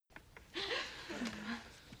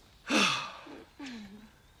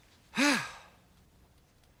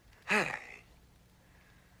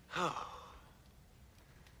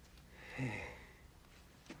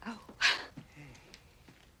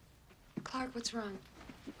Clark, what's wrong?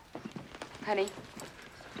 Honey?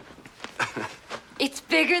 It's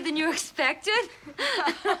bigger than you expected?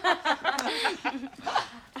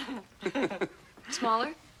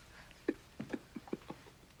 Smaller?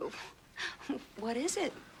 What is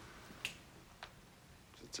it?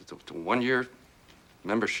 It's a 1-year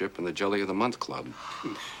membership in the Jelly of the Month Club.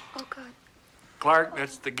 Oh, God. Clark,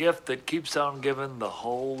 that's the gift that keeps on giving the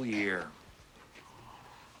whole year.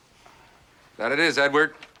 That it is,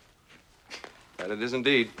 Edward. That it is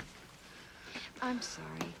indeed. I'm sorry.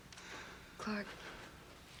 Clark.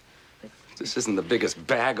 This isn't the biggest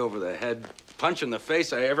bag over the head punch in the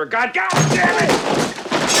face I ever got. God damn it!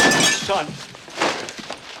 Son.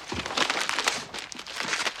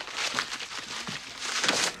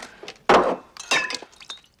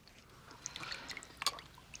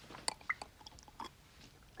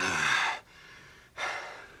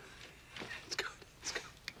 It's good. It's good.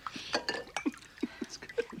 It's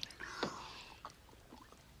good.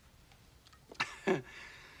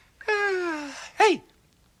 Hey!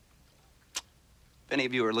 If any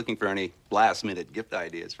of you are looking for any last-minute gift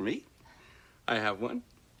ideas for me, I have one.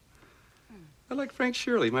 I like Frank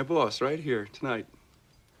Shirley, my boss, right here tonight.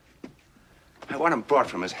 I want him brought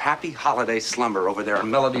from his happy holiday slumber over there on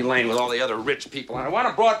Melody Lane with all the other rich people, and I want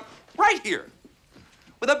him brought right here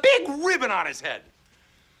with a big ribbon on his head.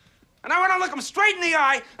 And I want to look him straight in the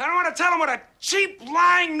eye, and I want to tell him what a cheap,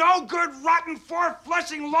 lying, no-good, rotten,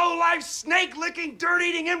 four-flushing, low-life, snake-licking,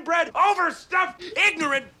 dirt-eating, inbred, overstuffed,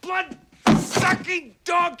 ignorant, blood-sucking,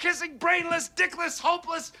 dog-kissing, brainless, dickless,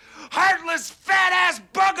 hopeless, heartless, fat-ass,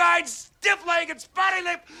 bug-eyed, stiff-legged,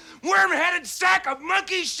 spotty-lipped, worm-headed sack of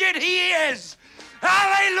monkey shit he is.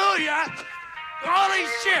 Hallelujah! Holy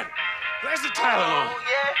shit! Where's the Tylenol? Oh,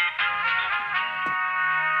 yeah.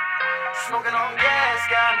 Smoking on gas,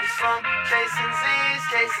 got me slunk, chasing Z's.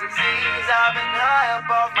 I've been high up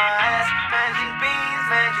off my ass. Magic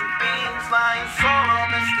beans, flying solo,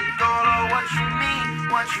 Mr. Dolo. What you mean?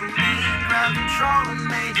 Ground control and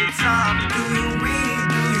Major Tom. Do you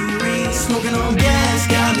read? Smoking on gas,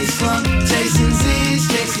 got me slunk, chasing Z's.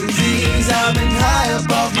 I've been high up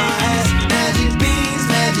off my ass. Magic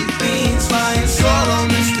beans, flying solo,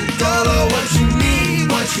 Mr. Dolo. What you mean?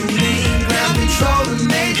 Ground control and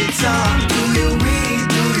Major Tom. Do you read?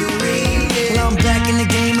 Yeah. Well, I'm back in the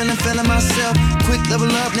game and I'm feeling myself. Quick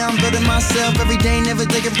level up, now I'm building myself. Every day, never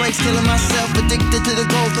taking breaks, killing myself. Addicted to the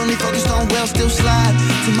growth, only focused on wealth. Still slide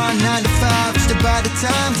to my 9 to 5. Just to buy the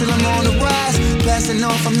time till I'm on the rise. Blasting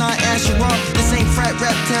off, I'm not Asher Rock. This ain't frat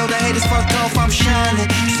rap, tell the haters fuck off. I'm shining,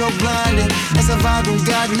 so blinded. As a vibe,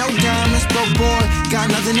 got no diamonds, broke boy.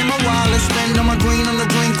 Got nothing in my wallet. Spend on the green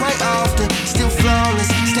quite often. Still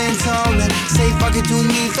flawless, stand taller. Say fuck it to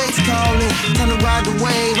me, face calling. Time to ride the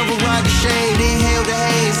wave, override the shade. Inhale the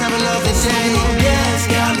haze, have a lovely day. Gas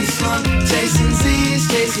got me slunk, chasing Z's.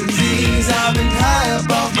 I've been high up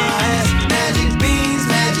off my ass. Magic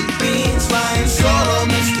beans, flying solo,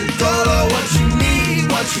 Mr. Dolo. What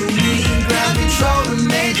you need? Ground control and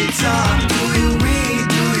Major Tom. Do you read?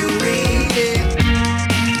 Yeah.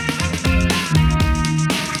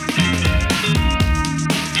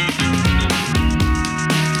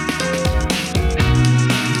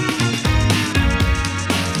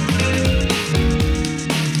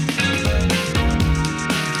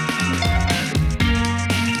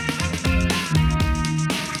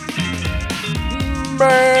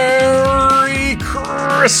 Merry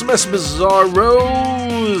Christmas,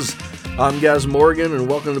 Bizarros! I'm Gaz Morgan, and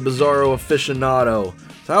welcome to Bizarro Aficionado.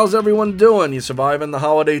 So how's everyone doing? You surviving the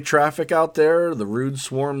holiday traffic out there? The rude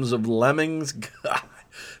swarms of lemmings? God,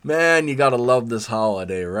 man, you gotta love this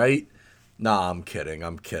holiday, right? Nah, I'm kidding.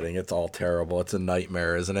 It's all terrible. It's a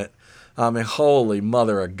nightmare, isn't it? I mean, holy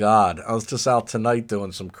mother of God. I was just out tonight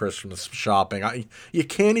doing some Christmas shopping. You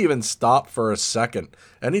can't even stop for a second.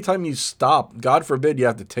 Anytime you stop, God forbid you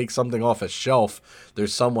have to take something off a shelf,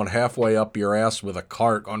 there's someone halfway up your ass with a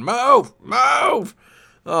cart going, move!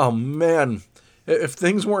 Oh, man. If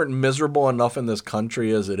things weren't miserable enough in this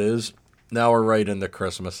country as it is, now we're right into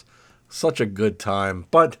Christmas. Such a good time.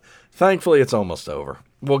 But thankfully, it's almost over.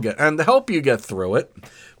 And to help you get through it,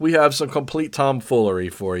 we have some complete tomfoolery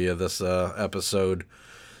for you this episode.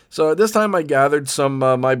 So this time I gathered some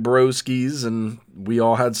my broskies, and we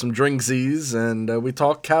all had some drinksies, and we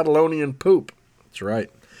talked Catalonian poop. That's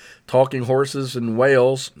right. Talking horses and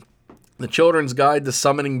whales. The Children's Guide to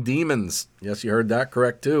Summoning Demons. Yes, you heard that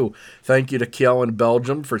correct, too. Thank you to Kiel in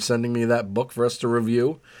Belgium for sending me that book for us to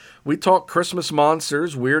review. We talk Christmas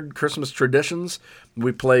monsters, weird Christmas traditions.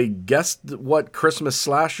 We play Guess What Christmas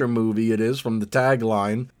Slasher Movie It Is from the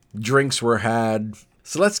tagline. Drinks were had.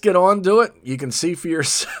 So let's get on to it. You can see for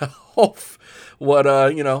yourself what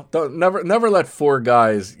don't never let four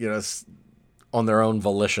guys on their own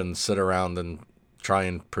volition sit around and try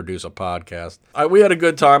and produce a podcast. We had a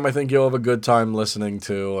good time. I think you'll have a good time listening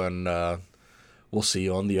to, and we'll see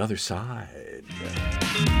you on the other side.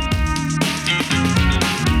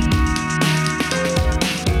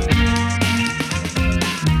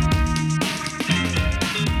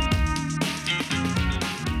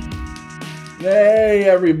 Hey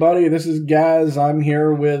everybody, this is Gaz. I'm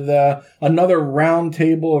here with another round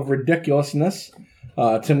table of ridiculousness.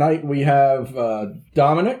 Tonight we have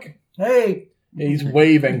Dominic. Hey! He's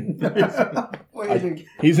waving. Waving.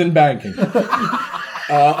 He's in banking.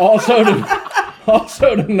 Also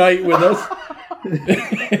tonight with us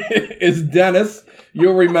is Dennis.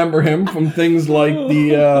 You'll remember him from things like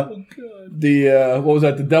the what was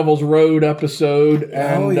that? The Devil's Road episode,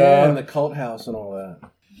 and and the Cult House and all that.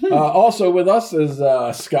 Also with us is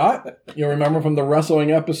Scott. You'll remember from the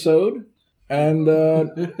wrestling episode. And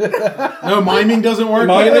no, miming doesn't work.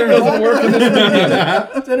 Miming doesn't work in this medium.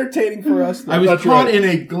 It's entertaining for us, though. I was That's caught right. in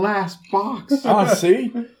a glass box.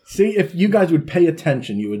 See, if you guys would pay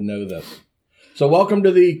attention, you would know this. So, welcome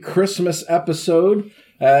to the Christmas episode.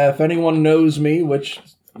 If anyone knows me, which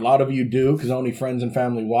a lot of you do, because only friends and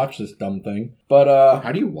family watch this dumb thing. But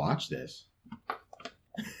how do you watch this?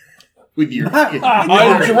 With your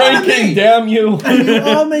I'm drinking, damn you! You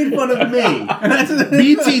all made fun of me.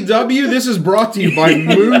 BTW, this is brought to you by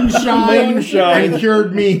Moonshine and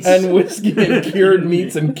Cured Meats. And whiskey and cured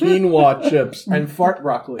meats and quinoa chips. And fart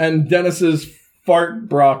broccoli. And Dennis's fart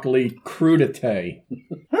broccoli crudite.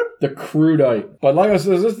 The crudite. But like I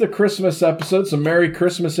said, this is the Christmas episode, so Merry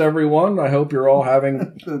Christmas, everyone. I hope you're all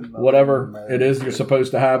having whatever it is you're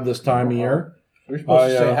supposed to have this time of year. We're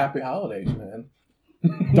supposed to say Happy Holidays, man.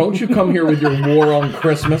 Don't you come here with your war on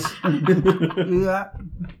Christmas.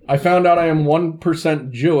 I found out I am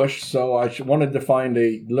 1% Jewish, so I wanted to find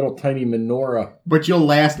a little tiny menorah. But you'll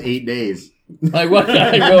last 8 days. I will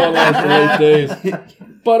last 8 days.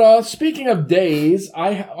 But speaking of days,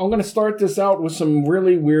 I'm going to start this out with some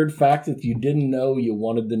really weird facts that you didn't know you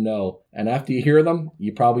wanted to know. And after you hear them,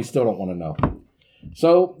 you probably still don't want to know.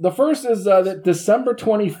 So the first is that December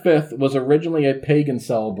 25th was originally a pagan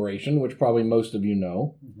celebration, which probably most of you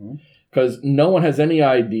know, because no one has any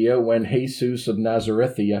idea when Jesus of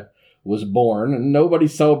Nazarethia was born, and nobody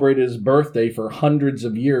celebrated his birthday for hundreds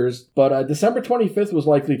of years. But December 25th was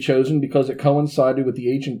likely chosen because it coincided with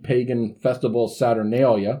the ancient pagan festival of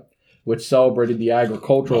Saturnalia, which celebrated the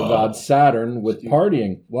agricultural god Saturn with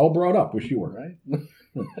partying. Well brought up, wish you were.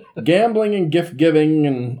 Right? Gambling and gift-giving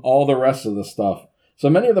and all the rest of the stuff. So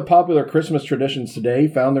many of the popular Christmas traditions today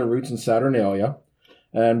found their roots in Saturnalia,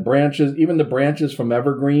 and even the branches from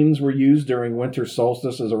evergreens were used during winter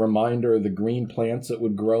solstice as a reminder of the green plants that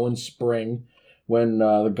would grow in spring when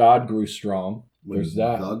the god grew strong. There's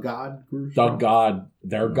that. The god grew The strong? god.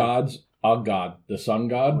 Their gods. A god. The sun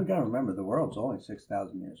god. We gotta remember, the world's only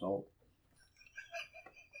 6,000 years old.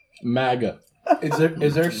 MAGA.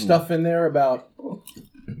 Is there stuff in there about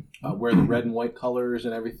where the red and white colors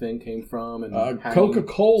and everything came from? And hanging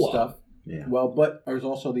Coca-Cola. stuff? Yeah. Well, but there's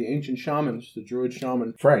also the ancient shamans, the druid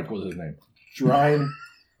shaman, Frank was his name. drying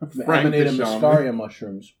the Frank the Amanita shaman. muscaria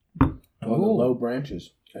mushrooms on the Oh. low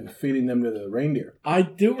branches and feeding them to the reindeer. I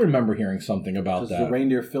do remember hearing something about Because that. the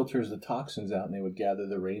reindeer filters the toxins out, and they would gather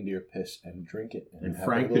the reindeer piss and drink it. And have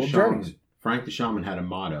Frank their the little shaman. journeys. Frank the shaman had a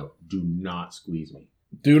motto: "Do not squeeze me."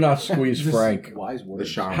 Do not squeeze This Frank. Wise The words.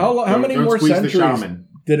 shaman. How many Don't more squeeze centuries the shaman.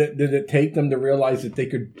 did it take them to realize that they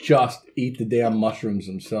could just eat the damn mushrooms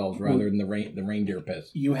themselves rather than the reindeer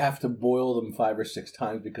piss? You have to boil them 5 or 6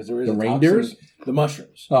 times because there is The a reindeers? toxin. The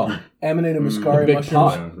mushrooms. Oh, Amanita the muscaria big mushrooms,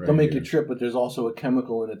 pot. they'll make you Reindeer. trip, but there's also a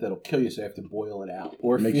chemical in it that'll kill you, so you have to boil it out.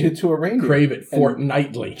 Or Makes feed you it to a reindeer. crave it and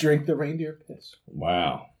fortnightly. Drink the reindeer piss.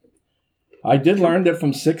 Wow. I did learn that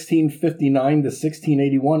from 1659 to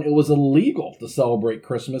 1681, it was illegal to celebrate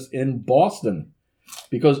Christmas in Boston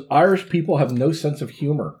because Irish people have no sense of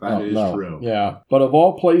humor. That is true. Yeah. But of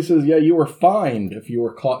all places, you were fined if you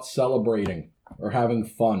were caught celebrating or having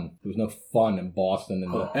fun. There was no fun in Boston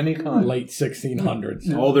in the Any kind. late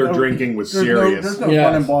 1600s. All their drinking was serious. There's no Yes.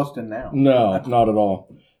 fun in Boston now. No, not at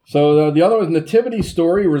all. So the other was Nativity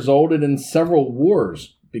Story resulted in several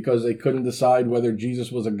wars because they couldn't decide whether Jesus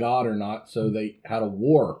was a god or not, so they had a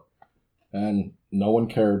war, and no one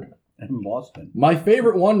cared. In Boston. My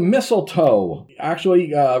favorite one, mistletoe,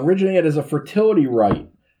 actually originated as a fertility rite.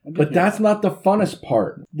 But that's not the funnest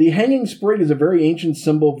part. The hanging sprig is a very ancient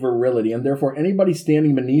symbol of virility, and therefore anybody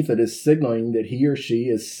standing beneath it is signaling that he or she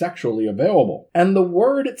is sexually available. And the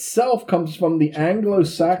word itself comes from the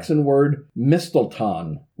Anglo-Saxon word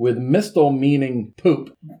mistelton, with mistel meaning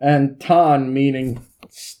poop, and ton meaning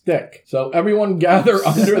stick. So everyone gather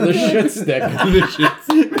under the shit stick.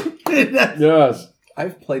 Yes.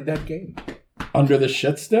 I've played that game. Under the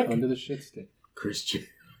shit stick? Under the shit stick. Christian.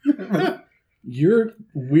 Your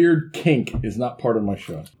weird kink is not part of my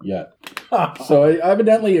show yet. So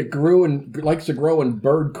evidently it grew and likes to grow in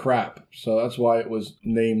bird crap. So that's why it was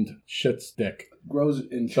named shit stick. Grows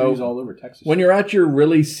in trees So, all over Texas. When you're at your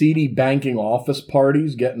really seedy banking office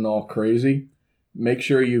parties getting all crazy, make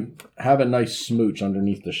sure you have a nice smooch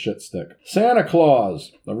underneath the shit stick. Santa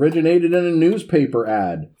Claus originated in a newspaper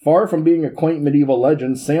ad. Far from being a quaint medieval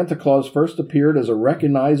legend, Santa Claus first appeared as a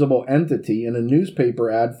recognizable entity in a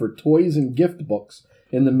newspaper ad for toys and gift books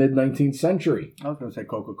in the mid-19th century. I was going to say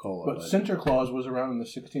Coca-Cola. But Santa Claus was around in the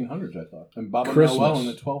 1600s, I thought. And Baba Christmas. Noel in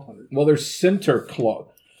the 1200s. Well, there's Sinterklaas.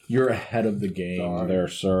 You're ahead of the game there,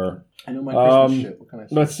 sir. I know my Christmas shit. What can I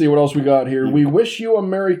say? Let's see what else we got here. We wish you a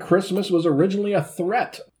Merry Christmas was originally a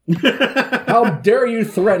threat. How dare you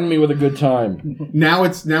threaten me with a good time? Now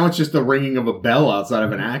it's just the ringing of a bell outside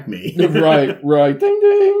of an Acme. Right. Ding,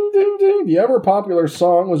 ding, ding, ding. The ever-popular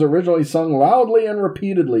song was originally sung loudly and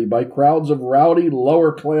repeatedly by crowds of rowdy,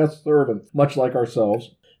 lower-class servants, much like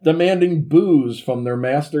ourselves, demanding booze from their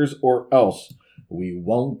masters or else. We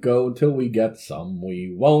won't go until we get some.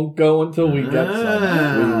 We won't go until we get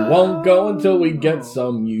some. We won't go until we get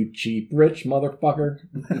some, you cheap rich motherfucker.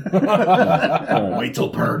 Wait till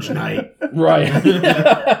purge night.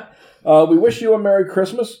 Right. We wish you a Merry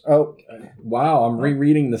Christmas. Oh, wow, I'm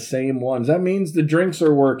rereading the same ones. That means the drinks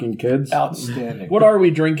are working, kids. Outstanding. What are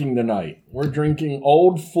we drinking tonight? We're drinking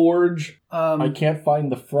Old Forge. I can't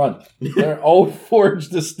find the front. They're Old Forge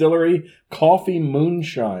Distillery Coffee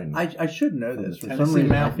Moonshine. I should know this. For some Tennessee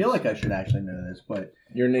reason, I Mountains. feel like I should actually know this, but...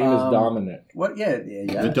 Your name is Dominic. What? Yeah.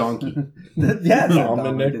 The donkey. Yeah,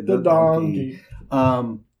 Dominic the donkey.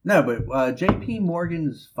 No, but J.P.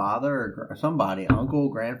 Morgan's father or somebody, uncle,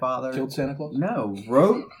 grandfather... Killed Santa Claus? No,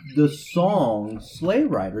 wrote the song Sleigh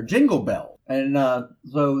Rider, Jingle Bell. And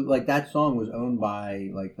so, like, that song was owned by,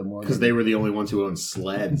 like, the Morgan... Because they were the only ones who owned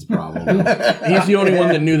sleds, probably. He's the only one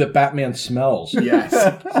that knew that Batman smells. Yes.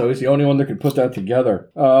 So he's the only one that could put that together.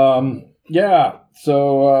 Yeah,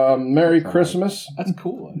 so Merry Christmas. That's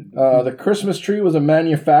cool. The Christmas tree was a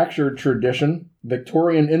manufactured tradition.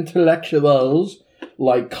 Victorian intellectuals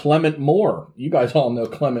like Clement Moore. You guys all know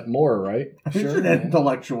Clement Moore, right? He's an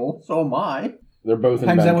intellectual, so am I. They're both in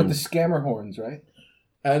Hangs out banking. with the scammer horns, right?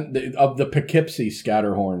 And of the Poughkeepsie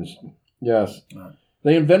scatterhorns. Yes.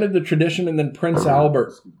 They invented the tradition, and then Prince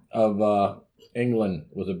Albert of England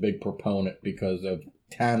was a big proponent because of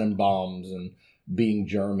Tannenbaums and being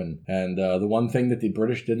German. And the one thing that the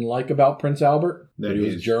British didn't like about Prince Albert, that he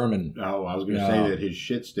was German. Oh, I was going to say that his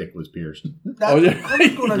shit stick was pierced. That's what I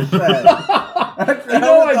was going to say.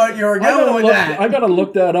 I thought you were going with that. I gotta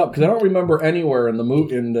look that up because I don't remember anywhere in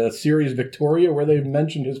the series Victoria where they've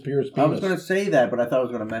mentioned his pierced penis. I was going to say that, but I thought I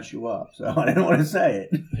was going to mess you up, so I didn't want to say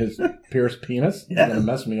it. His pierced penis? Yeah. You're gonna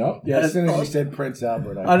mess me up? Yeah, as soon as you said Prince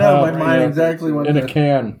Albert, I know, my mind exactly went in a there.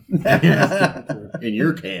 can. In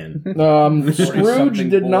your can. Scrooge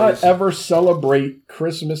did not ever celebrate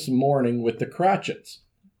Christmas morning with the Cratchits.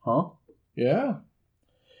 Huh? Yeah.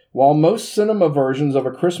 While most cinema versions of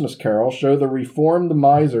A Christmas Carol show the reformed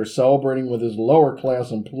miser celebrating with his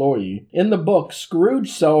lower-class employee, in the book,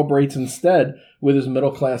 Scrooge celebrates instead with his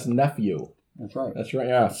middle-class nephew. That's right. That's right,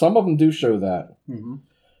 yeah. Some of them do show that.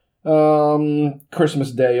 Mm-hmm.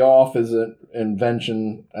 Christmas Day off is an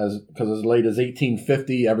invention because as late as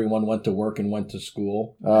 1850, everyone went to work and went to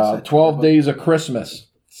school. 12 Days of Christmas.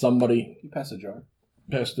 Somebody You pass a jar.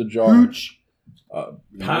 passed the jar.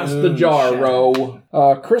 Pass the jar, Ro.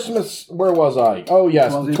 Christmas, where was I? Oh,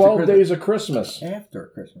 yes, 12 Days of Christmas.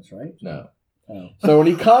 After Christmas, right? No. Oh. So an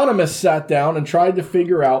economist sat down and tried to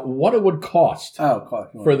figure out what it would cost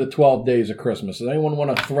for the 12 Days of Christmas. Does anyone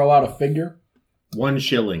want to throw out a figure? 1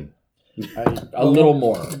 shilling. A little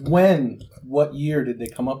more. What year did they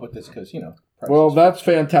come up with this? Because, prices. Well, that's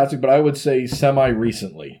fantastic, but I would say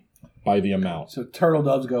semi-recently by the amount. So turtle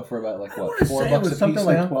doves go for about, like, what, $4 It a was piece something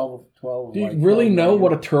now? like 12. Do you really know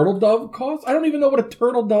what a turtle dove costs? I don't even know what a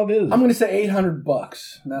turtle dove is. I'm going to say $800.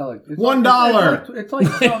 No, like it's $1. It's like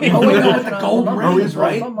something. Oh, wait, no, with the gold rings,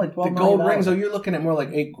 right? Something like The $12, gold $9. rings, you're looking at more like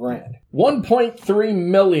 $8,000. 1.3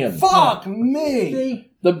 million. Fuck me!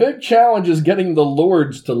 See? The big challenge is getting the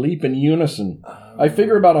lords to leap in unison. I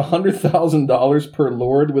figure about $100,000 per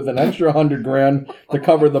lord with an extra $100,000 to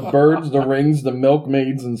cover the birds, the rings, the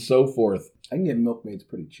milkmaids, and so forth. I can get milkmaids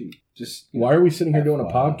pretty cheap. Just Why are we sitting here doing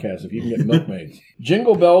a podcast if you can get milkmaids?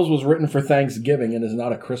 Jingle Bells was written for Thanksgiving and is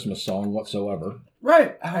not a Christmas song whatsoever.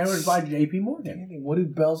 Right. I was by J.P. Morgan. What do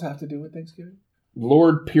bells have to do with Thanksgiving?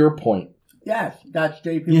 Lord Pierpoint. Yes, that's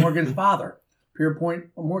J.P. Morgan's father. Pierpoint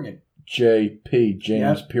Morgan. J.P.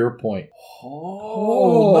 James Yep. Pierpoint.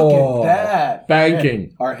 Oh, look at that.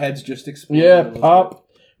 Banking. Our heads just exploded. Yeah, a little pop.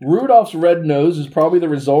 Rudolph's red nose is probably the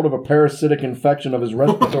result of a parasitic infection of his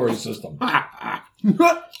respiratory system.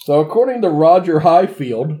 So according to Roger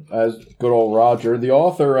Highfield, as good old Roger, the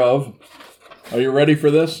author of... Are you ready for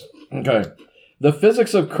this? Okay. The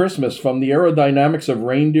Physics of Christmas, from the aerodynamics of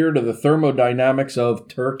reindeer to the thermodynamics of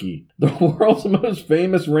turkey. The world's most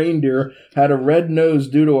famous reindeer had a red nose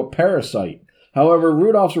due to a parasite. However,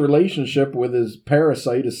 Rudolph's relationship with his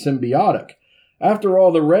parasite is symbiotic. After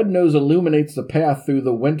all, the red nose illuminates the path through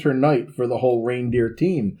the winter night for the whole reindeer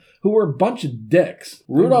team, who were a bunch of dicks.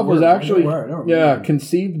 Rudolph was actually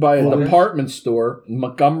conceived by a department store,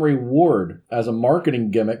 Montgomery Ward, as a marketing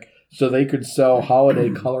gimmick so they could sell holiday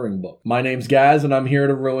coloring books. My name's Gaz, and I'm here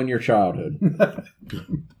to ruin your childhood.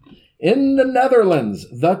 In the Netherlands,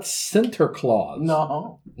 the Sinterklaas.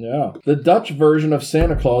 No. Yeah. The Dutch version of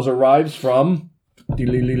Santa Claus arrives from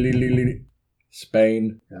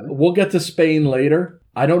Spain. We'll get to Spain later.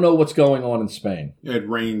 I don't know what's going on in Spain. It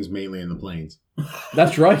rains mainly in the plains.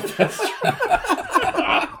 That's right. That's right.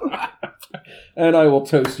 And I will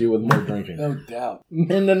toast you with more drinking. No doubt.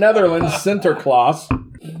 In the Netherlands, Sinterklaas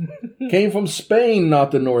came from Spain,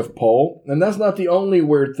 not the North Pole. And that's not the only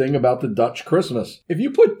weird thing about the Dutch Christmas. If you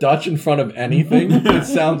put Dutch in front of anything, it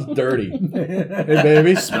sounds dirty. Hey,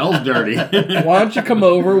 baby. Smells dirty. Why don't you come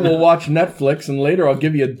over, we'll watch Netflix, and later I'll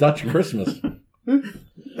give you a Dutch Christmas.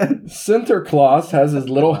 Sinterklaas has his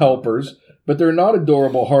little helpers, but they're not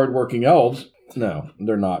adorable, hard-working elves. No,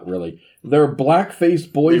 they're not really. They're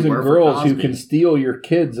black-faced boys and girls who can steal your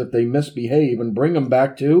kids if they misbehave and bring them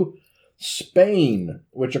back to Spain,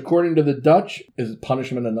 which, according to the Dutch, is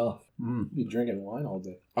punishment enough. You're drinking wine all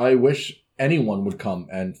day. I wish anyone would come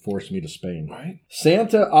and force me to Spain. Right?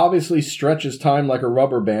 Santa obviously stretches time like a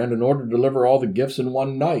rubber band in order to deliver all the gifts in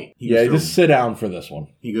one night. Just sit down for this one.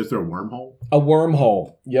 He goes through a wormhole? A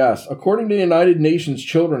wormhole, yes. According to the United Nations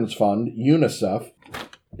Children's Fund, UNICEF,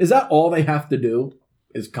 is that all they have to do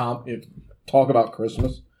is talk about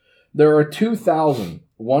Christmas? There are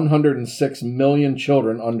 2,106 million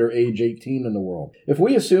children under age 18 in the world. If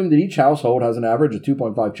we assume that each household has an average of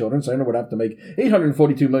 2.5 children, Santa would have to make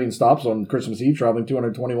 842 million stops on Christmas Eve, traveling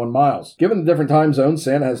 221 miles. Given the different time zones,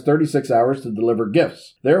 Santa has 36 hours to deliver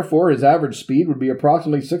gifts. Therefore, his average speed would be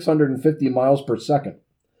approximately 650 miles per second.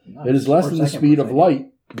 It is less than the speed of light.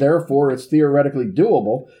 Therefore, it's theoretically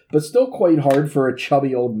doable, but still quite hard for a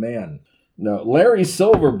chubby old man. No, Larry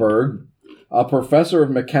Silverberg, a professor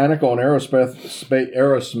of mechanical and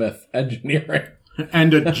aerosmith engineering.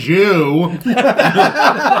 And a Jew.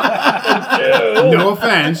 No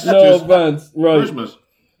offense. No offense. Right. Christmas.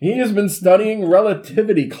 He has been studying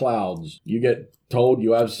relativity clouds. You get told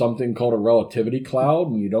you have something called a relativity cloud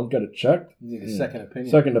and you don't get it checked. You need a second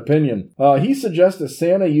opinion. Second opinion. He suggests that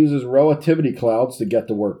Santa uses relativity clouds to get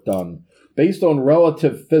the work done. Based on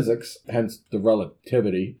relative physics, hence the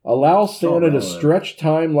relativity, allows Santa to stretch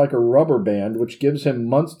time like a rubber band, which gives him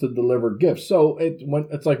months to deliver gifts. So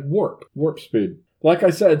it's like warp speed. Like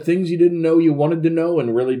I said, things you didn't know you wanted to know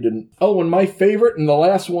and really didn't. Oh, and my favorite and the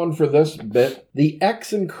last one for this bit, the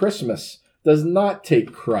X in Christmas does not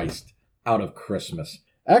take Christ out of Christmas.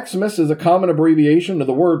 Xmas is a common abbreviation of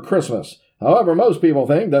the word Christmas. However, most people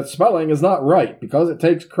think that spelling is not right because it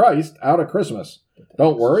takes Christ out of Christmas.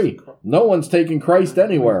 Don't worry, no one's taking Christ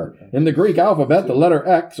anywhere. In the Greek alphabet, the letter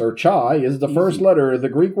X, or chi, is the first letter of the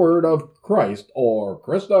Greek word of Christ, or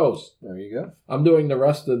Christos. There you go. I'm doing the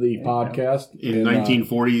rest of the podcast in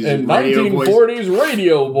 1940s in radio 1940s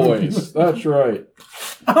radio voice. That's right.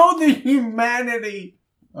 Oh, the humanity.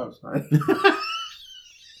 Oh, sorry.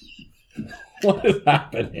 What is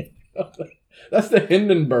happening? That's the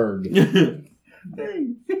Hindenburg.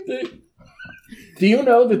 Do you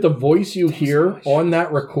know that the voice you hear on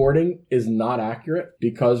that recording is not accurate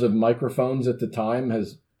because of microphones at the time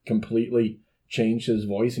has completely changed his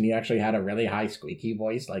voice, and he actually had a really high squeaky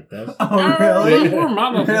voice like this? Oh, really?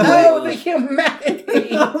 Oh, the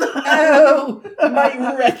humanity! Oh,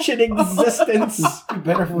 my wretched existence! It'd be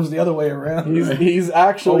better if it was the other way around. He's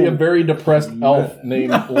actually a very depressed elf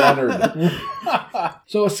named Leonard.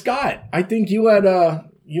 So, Scott, I think you had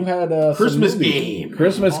Christmas some movies. Game.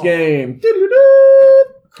 Christmas Game. Doo-doo-doo.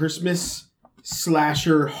 Christmas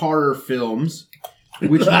slasher horror films.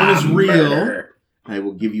 Which one is real? I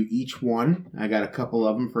will give you each one. I got a couple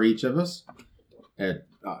of them for each of us.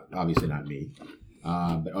 Obviously not me.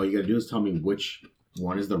 But all you got to do is tell me which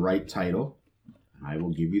one is the right title. I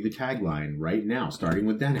will give you the tagline right now, starting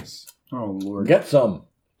with Dennis. Oh, Lord. Get some.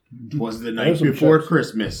 'Twas the There's night some before chips.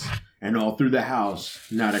 Christmas, and all through the house,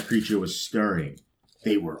 not a creature was stirring.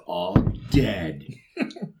 They were all dead.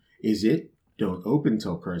 Is it Don't Open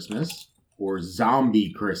Till Christmas or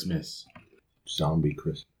Zombie Christmas? Zombie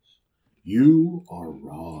Christmas. You are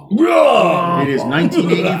wrong. Oh. It is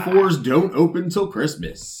 1984's Don't Open Till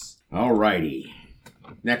Christmas. Alrighty.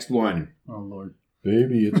 Next one. Oh, Lord.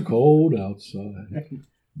 Baby, it's cold outside.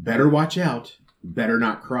 Better watch out. Better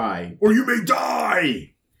not cry, or you may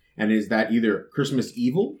die. And is that either Christmas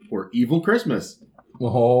Evil or Evil Christmas?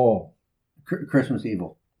 Oh. Christmas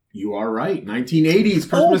Evil. You are right. 1980s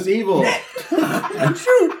Christmas Evil.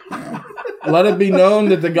 Let it be known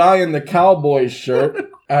that the guy in the cowboy shirt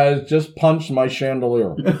has just punched my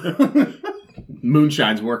chandelier.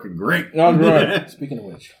 Moonshine's working great. That's right. Speaking of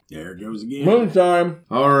which, There it goes again. Moontime.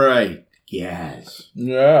 All right. Yes.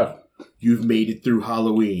 Yeah. You've made it through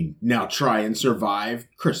Halloween. Now try and survive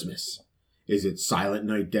Christmas. Is it Silent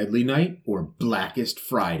Night, Deadly Night or Blackest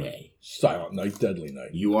Friday? Silent Night, Deadly Night.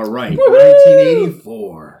 You are right.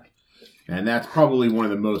 1984. And that's probably one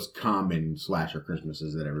of the most common slasher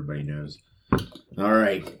Christmases that everybody knows. All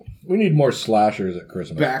right. We need more slashers at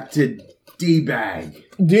Christmas. Back to D-Bag.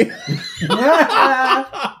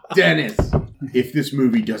 Dennis, if this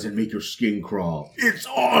movie doesn't make your skin crawl, it's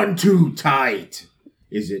on too tight.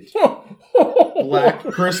 Is it Black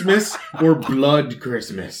Christmas or Blood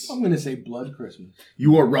Christmas? I'm going to say Blood Christmas.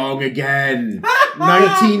 You are wrong again.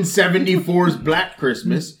 1974's Black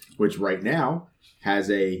Christmas, which right now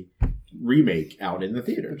has a remake out in the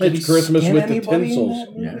theater. It's Christmas with the tinsels.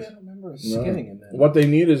 Yes. I don't remember skinning in that. What they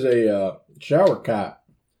need is a shower cap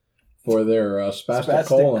for their spastic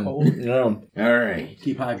colon. Yeah. All right.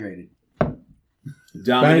 Keep hydrated.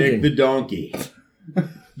 Dominic Banking. the Donkey.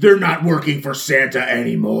 They're not working for Santa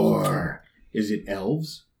anymore. Is it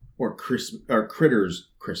Elves or Critters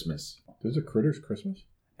Christmas? There's a Critters Christmas?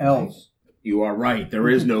 Elves. You are right. There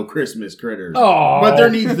is no Christmas Critters. Oh. But there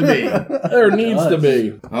needs to be. There needs to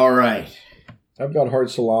be. All right. I've got hard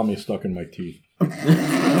salami stuck in my teeth.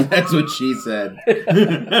 That's what she said.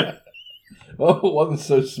 Oh, it wasn't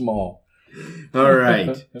so small. All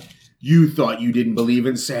right. You thought you didn't believe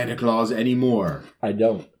in Santa Claus anymore. I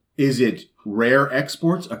don't. Is it Rare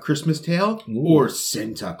Exports, A Christmas Tale, Ooh. or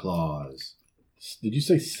Santa Claus? Did you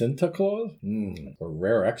say Santa Claus? Or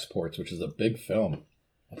Rare Exports, which is a big film.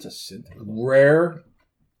 That's a Santa. Rare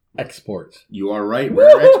Exports. You are right.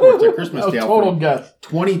 Rare Exports, A Christmas That was Tale. total from guess.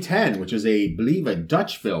 2010, which is I believe a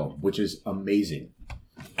Dutch film, which is amazing.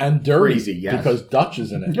 And dirty. Crazy, yes. Because Dutch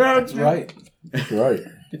is in it. That's right. That's right.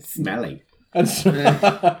 It's smelly. And so,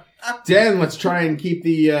 Dan, let's try and keep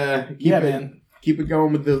the keep it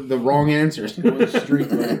going with the wrong answers. Street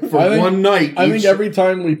right. For I think- one night. I think every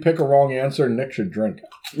time we pick a wrong answer, Nick should drink.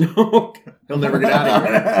 He'll never get out of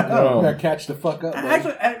here. No. Gotta catch the fuck up. buddy.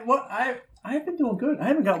 Actually, I've been doing good. I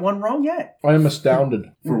haven't got one wrong yet. I am astounded.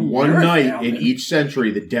 For one You're night astounded. in each century,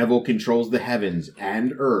 the devil controls the heavens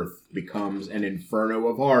and earth becomes an inferno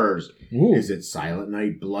of horrors. Ooh. Is it Silent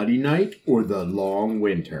Night, Bloody Night, or The Long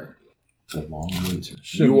Winter? The long winter.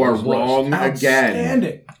 You are Schindler's List. wrong again.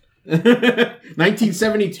 Outstanding.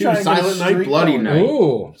 1972, Trying to get a Silent Night, streak Bloody going. Night.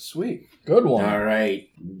 Ooh, Sweet. good one. All right,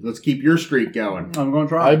 let's keep your streak going. I'm going to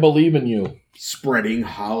try. I believe in you. Spreading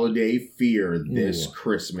holiday fear this Ooh.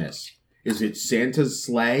 Christmas. Is it Santa's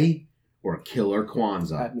sleigh or Killer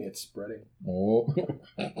Kwanzaa? Had me at spreading. Oh.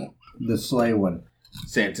 The sleigh one.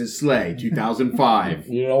 Santa's sleigh, 2005.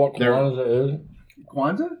 You know what There- Kwanzaa is?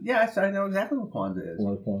 Kwanzaa? Yes, I know exactly what Kwanzaa is.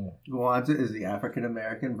 What is Kwanzaa? Kwanzaa is the African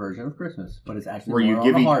American version of Christmas, but it's actually Where you more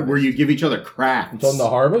give on the harvest. where you give each other crafts. It's on the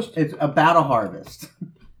harvest? It's about a harvest.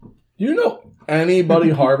 Do you know anybody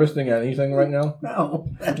harvesting anything right now? No,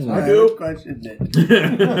 that's I why do. I questioned it.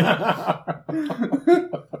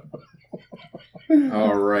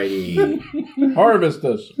 Alrighty, Harvest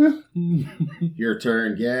us. your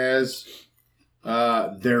turn, Gaz.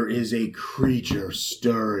 There is a creature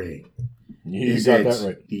stirring. You Is got it that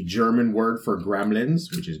right. the German word for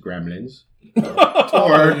gremlins, which is gremlins,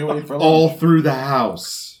 Are you waiting for or lunch? all through the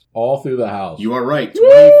house? All through the house. You are right.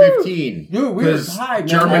 2015. Dude, we were Because tied, man.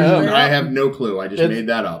 German, I know. I have no clue. I just It's- made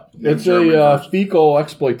that up. It's German a version. fecal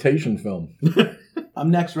exploitation film. I'm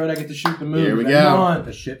next, right? I get to shoot the moon. Here we Come go. on.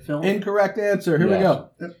 The shit film. Incorrect answer. Here we Yes. go.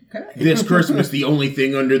 Okay. This Christmas, the only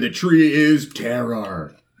thing under the tree is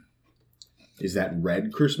terror. Is that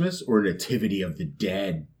Red Christmas or Nativity of the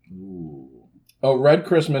Dead? Oh, Red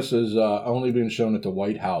Christmas is only being shown at the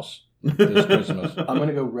White House this Christmas. I'm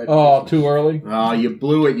gonna go Red. Oh, Christmas. too early? Oh, you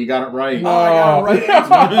blew it. You got it right. No. I got it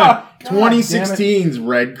right. 2016's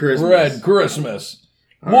Red Christmas. Red Christmas.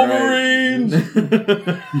 All Wolverines!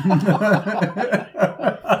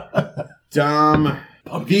 Dom,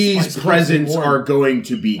 these spice presents warm. are going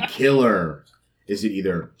to be killer. Is it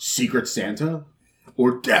either Secret Santa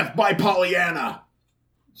or Death by Pollyanna?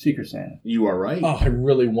 Secret Santa. You are right. Oh, I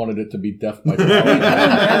really wanted it to be Death by Man, Pollyanna.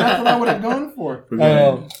 that's what I would have gone for.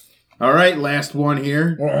 Okay. All right, last one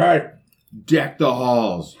here. All right. Deck the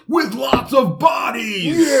halls with lots of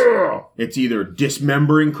bodies. Yeah. It's either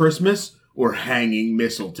Dismembering Christmas or Hanging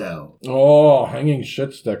Mistletoe. Oh, hanging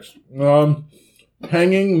shit sticks.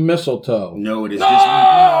 Hanging mistletoe. No, it is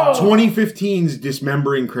No! 2015's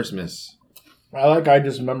Dismembering Christmas. I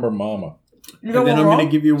dismember Mama. You know And then what I'm wrong? going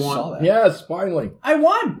to give you Saw one. that. Yes, finally. I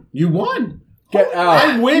won. You won. Get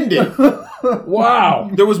I out. winned it. Wow.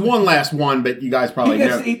 There was one last one, but you guys He probably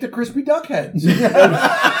gets know. to eat the crispy duck heads.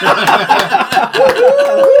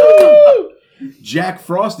 Jack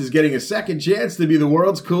Frost is getting a second chance to be the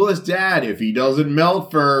world's coolest dad if he doesn't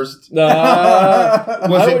melt first. Was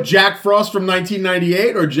I it would- Jack Frost from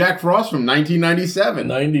 1998 or Jack Frost from 1997?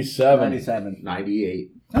 97. 97.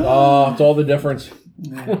 98. Oh, it's all the difference.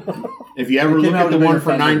 If you ever It came look out at the with a one bigger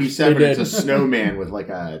from fender. 97, They it's a did. snowman with like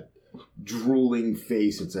a drooling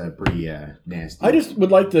face. It's a pretty nasty. I just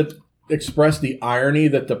would like to express the irony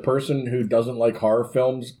that the person who doesn't like horror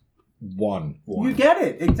films won. You get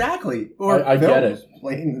it. Exactly. Or I get films,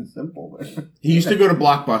 plain and simple. He used to go to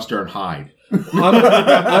Blockbuster and hide.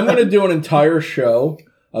 I'm going to do an entire show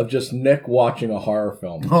of just Nick watching a horror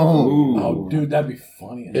film. Oh, dude, that'd be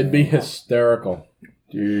funny. as It'd be hell. hysterical.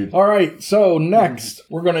 Dude. All right, so next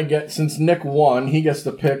we're going to get, since Nick won, he gets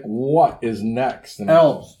to pick what is next. And-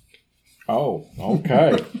 Elves. Oh,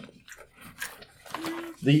 okay.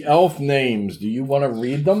 The elf names, do you want to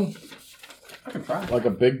read them? I can try. Like a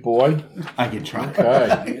big boy? I can try.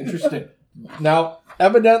 Okay. Interesting. Now,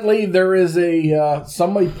 evidently, there is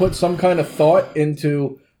somebody put some kind of thought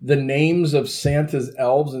into the names of Santa's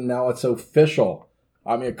elves, and now it's official.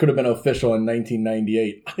 I mean, it could have been official in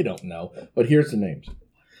 1998. I don't know. But here's the names.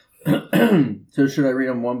 So should I read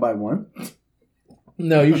them one by one?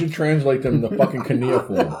 No, you should translate them in the fucking Kania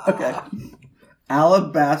form. Okay.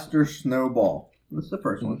 Alabaster Snowball. That's the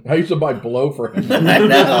first one. I used to buy blow for him. I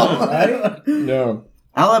know, right? No.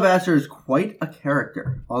 Alabaster is quite a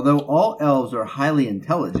character. Although all elves are highly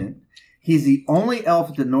intelligent, he's the only elf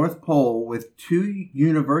at the North Pole with 2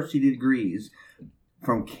 university degrees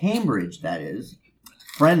from Cambridge, that is.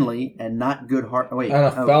 Friendly and not good-hearted. Wait. And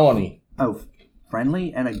a felony.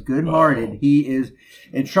 Friendly and a good-hearted. He is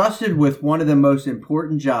entrusted with one of the most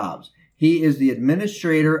important jobs. He is the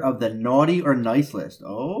administrator of the naughty or nice list.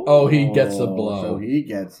 Oh, he gets a blow. So he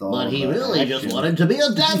gets all. But he the really action. just wanted to be a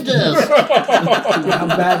dentist. How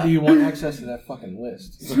bad do you want access to that fucking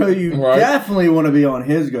list? So you Right. definitely want to be on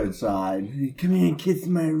his good side. Come here and kiss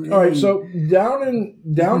my ring. All right, so down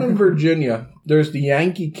in Virginia, there's the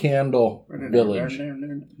Yankee Candle Village.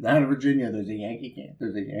 Down in Virginia, there's a Yankee can.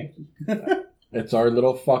 There's a Yankee. It's our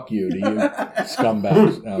little fuck you to you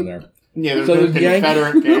scumbags down there. Yeah, there's So no there's Yankee-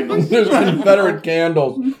 Confederate candles. There's Confederate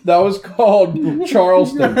candles. That was called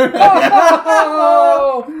Charleston.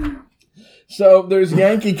 So there's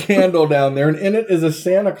Yankee Candle down there, and in it is a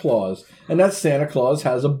Santa Claus. And that Santa Claus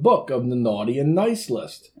has a book of the naughty and nice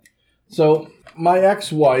list. So my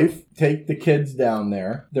ex-wife, take the kids down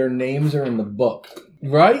there. Their names are in the book.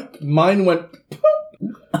 Right? Mine went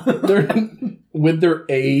they're, with their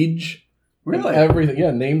age and Really? everything.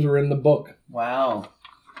 Yeah, names were in the book. Wow.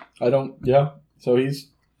 So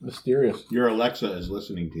he's mysterious. Your Alexa is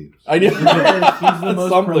listening to you. I did. He's the most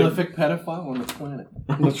Something. prolific pedophile on the planet.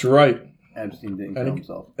 That's right. Epstein didn't And kill he-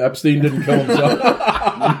 himself. Epstein didn't kill himself.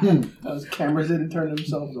 Those cameras didn't turn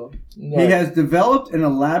themselves off. He has developed an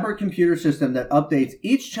elaborate computer system that updates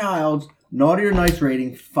each child's naughty or nice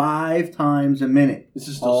rating 5 times a minute. This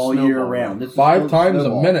is still all Snowball, year right? round. This is 5 still times a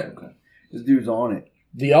Snowball. minute. This dude's on it.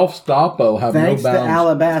 The elf Stapo have Thanks no to bounds.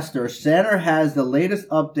 Alabaster, Santa has the latest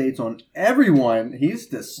updates on everyone. He's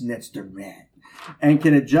the snitster man. And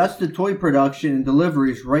can adjust the toy production and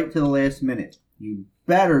deliveries right to the last minute. You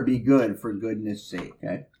better be good for goodness sake,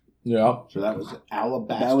 okay? Yeah. So that was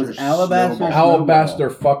Alabaster. That was Alabaster. Snowball. Alabaster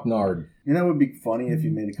fucknard. You know what would be funny if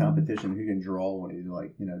you made a competition who can draw when you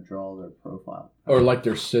draw their profile. Or like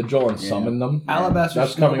their sigil and Yeah. summon them. Alabaster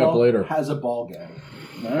That's coming up Snowball later. has a ball gag.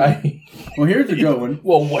 All right. Well, here's a good one.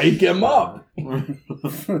 Well, wake him up. Tiny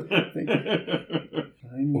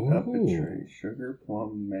Ooh. puppetry, Sugar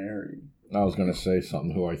Plum Mary. I was going to say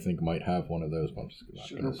something who I think might have one of those, but I'm just not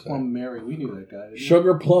Sugar going to say. Plum Mary. We knew that guy. didn't we?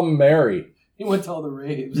 Sugar Plum Mary. He went to all the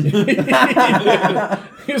raves. He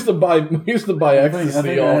used to buy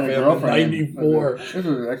ecstasy off him in '94. This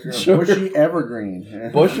was actually Sugar. Bushy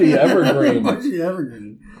Evergreen. Bushy Evergreen. Bushy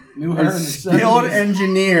Evergreen. Knew her in A the skilled 70s.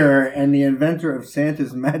 engineer and the inventor of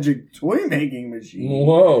Santa's magic toy making machine.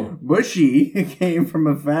 Whoa. Bushy came from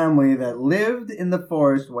a family that lived in the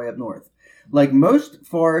forest way up north. Like most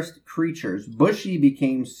forest creatures, Bushy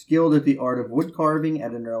became skilled at the art of wood carving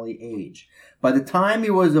at an early age. By the time he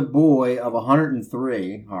was a boy of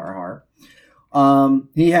 103,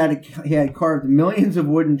 he had carved millions of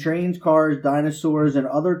wooden trains, cars, dinosaurs, and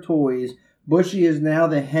other toys. Bushy is now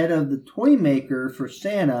the head of the toy maker for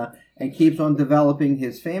Santa and keeps on developing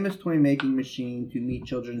his famous toy making machine to meet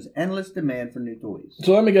children's endless demand for new toys.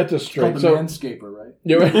 So let me get this It's called straight. the So Manscaper, right?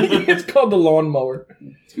 it's called the lawnmower.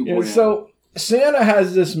 2.0. Yeah, so Santa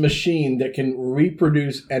has this machine that can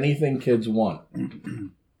reproduce anything kids want.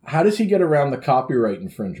 How does he get around the copyright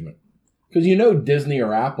infringement? Because you know Disney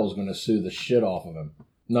or Apple's going to sue the shit off of him.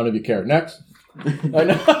 None of you care. Next. I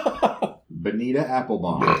know. Bonita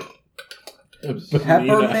Applebomb.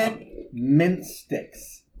 Peppermint mint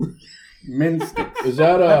sticks. Mint sticks. Is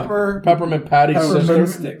that a Peppermint Patty's Peppermint sister?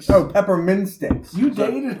 Sticks. Oh, peppermint sticks. You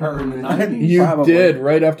dated her in the 90s. You Probably. did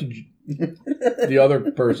right after the other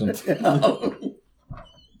person.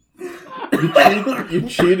 You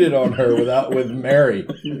cheated on her with Mary.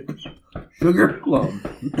 Sugar plum.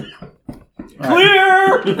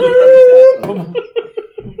 Clear! You're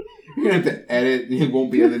going to have to edit. It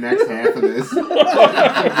won't be in the next half of this.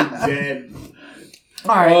 Dead.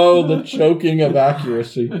 All right. Oh, the choking of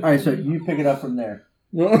accuracy. All right, so you pick it up from there.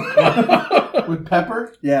 With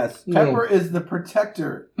Pepper? Yes. Pepper is the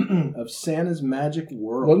protector of Santa's magic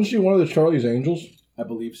world. Wasn't she one of the Charlie's Angels? I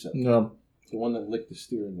believe so. No. The one that licked the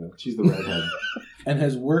steering wheel. She's the redhead. And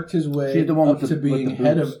has worked his way She's the one up with to the being boobs.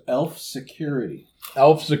 head of elf security.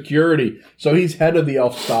 Elf security. So he's head of the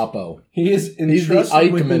Elf Stapo. He is He's the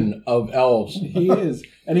entrusted with Eichmann of elves. He is.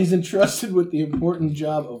 And he's entrusted with the important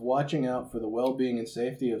job of watching out for the well-being and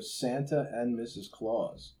safety of Santa and Mrs.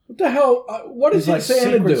 Claus. What the hell? What does He's like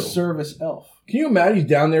Santa Secret do? Service elf. Can you imagine he's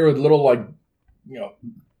down there with little,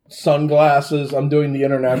 sunglasses? I'm doing the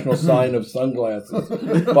international sign of sunglasses,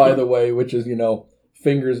 by the way, which is,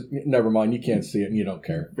 fingers. Never mind, you can't see it and you don't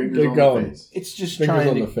care. Fingers Get on going. the face. It's just Fingers trying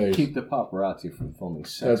on to the face. keep the paparazzi from filming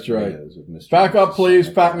sex That's right. videos of Mr. Back and up, Mrs. please.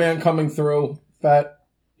 Santa Fat Claus. man coming through. Fat.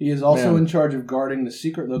 He is also Man. in charge of guarding the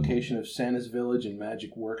secret location of Santa's Village and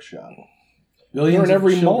Magic Workshop. They're Billions in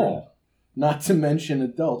every of children, mall. not to mention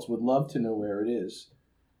adults, would love to know where it is.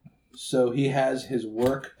 So he has his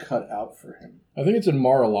work cut out for him. I think it's in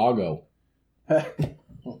Mar-a-Lago. Where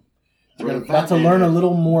the About fat to man learn a goes.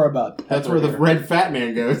 little more about Pepper. That's where the here. red fat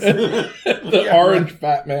man goes. The orange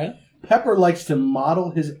fat man. Pepper likes to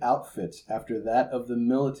model his outfits after that of the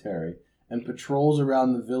military and patrols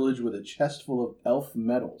around the village with a chest full of elf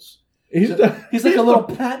medals. He's He's like a little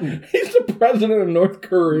Patton. He's the president of North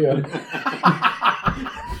Korea.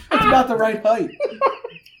 That's about the right height.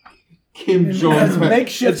 Kim Has Jong.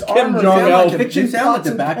 makeshift It's Kim armor. Jong-il. Like Fiction sound like the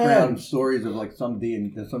and background pans. stories of some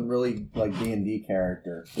really D&D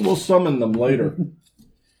character. We'll summon them later.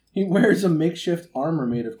 He wears a makeshift armor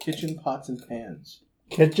made of kitchen pots and pans.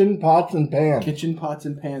 Kitchen pots and pans. Kitchen pots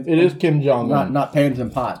and pans. It is Kim Jong-un. Not pans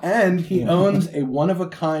and pots. And he owns a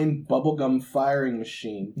one-of-a-kind bubblegum firing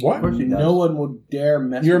machine. What? Of course he does. No one would dare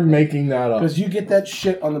mess You're with it. making that up. Because you get that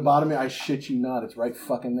shit on the bottom of it, I shit you not. It's right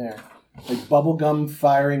fucking there. A bubblegum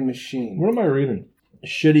firing machine. What am I reading?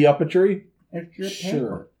 Shitty up a tree?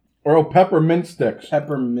 Sure. Or peppermint sticks?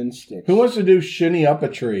 Peppermint sticks. Who wants to do shinny up a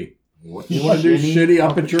tree? What? You want to do shitty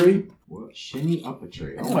up a tree? What? Shinny up a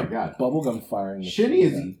tree. Oh my god. Bubblegum firing machine. Shinny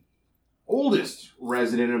is the oldest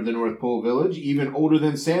resident of the North Pole Village, even older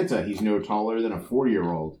than Santa. He's no taller than a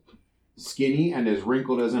 4-year-old. Skinny and as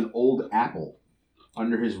wrinkled as an old apple.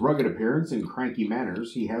 Under his rugged appearance and cranky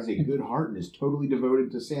manners, he has a good heart and is totally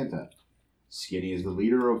devoted to Santa. Skinny is the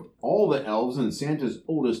leader of all the elves and Santa's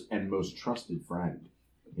oldest and most trusted friend.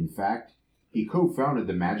 In fact, he co-founded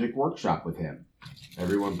the Magic Workshop with him.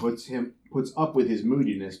 Everyone puts up with his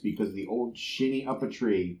moodiness because the old Shinny up a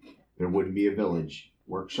tree, there wouldn't be a village,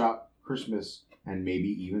 workshop, Christmas, and maybe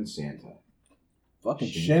even Santa. Fucking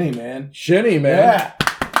shinny, man. Shinny, man. Yeah.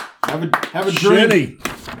 Have a drink. Shinny.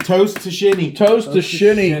 Toast to Shinny. Toast to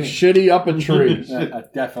shinny. Shinny. Shitty up a tree.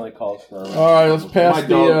 That definitely calls for a All right, let's pass My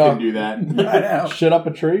dog can the do that. shit up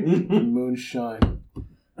a tree. moonshine.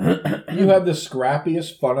 You have the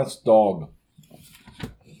scrappiest, funnest dog.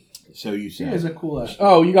 So you She said. is a cool ass.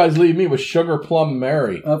 Oh, you guys leave me with Sugar Plum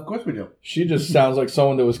Mary. Of course we do. She just sounds like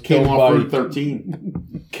someone that was Came killed off Route by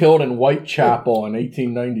 13. killed in Whitechapel in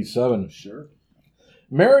 1897. Sure.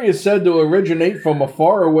 Mary is said to originate from a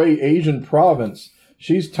faraway Asian province.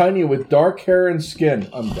 She's tiny with dark hair and skin.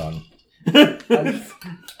 I'm done.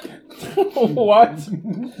 What?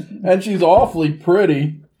 And she's awfully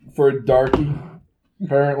pretty for a darky,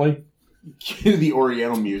 apparently. Cue the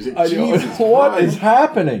Oriental music. I know. Jesus What Christ. is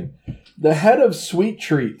happening? The head of Sweet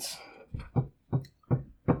Treats.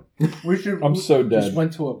 We should. I'm so Just dead.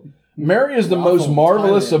 went to a. Mary is the Waffle most in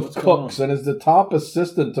marvelous Thailand. of What's going cooks and is the top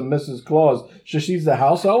assistant to Mrs. Claus. So she's the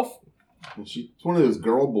house elf? She's one of those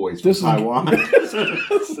girl boys from This is- Taiwan. This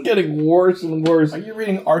is getting worse and worse. Are you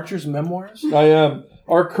reading Archer's memoirs? I am.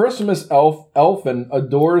 Our Christmas elf, Elfin,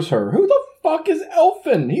 adores her. Who the fuck is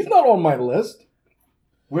Elfin? He's not on my list.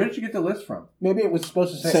 Where did you get the list from? Maybe it was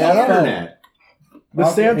supposed to say Santa? Internet. The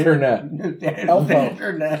Santernet.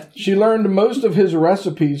 Internet. She learned most of his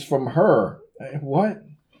recipes from her. What?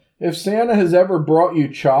 If Santa has ever brought you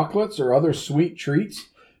chocolates or other sweet treats,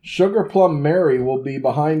 Sugar Plum Mary will be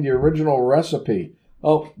behind the original recipe.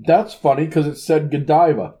 Oh, that's funny because it said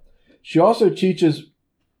Godiva. She also teaches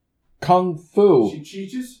Kung Fu She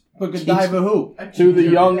cheaches? But Godiva who? to the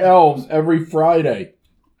young elves every Friday.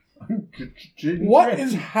 What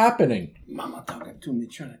is happening? Mama talking to me,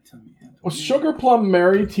 trying to tell me. Well, Sugar Plum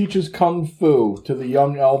Mary teaches Kung Fu to the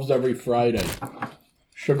young elves every Friday.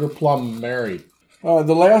 Sugar Plum Mary.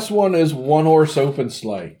 The last one is One Horse Open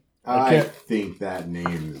Sleigh. I can't- think that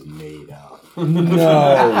name is made up.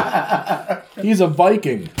 No. He's a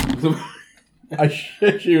Viking. I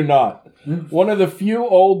shit you not. One of the few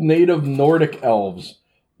old native Nordic elves.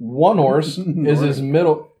 One Horse is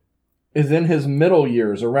in his middle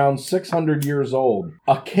years, around 600 years old.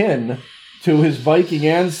 Akin to his Viking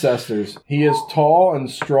ancestors, he is tall and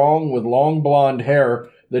strong with long blonde hair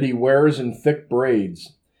that he wears in thick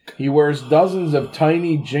braids. He wears dozens of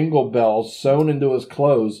tiny jingle bells sewn into his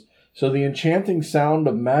clothes, so the enchanting sound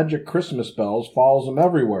of magic Christmas bells follows him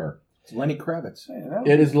everywhere. It's Lenny Kravitz.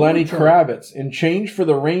 It is Lenny Kravitz. In change for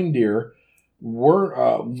the reindeer,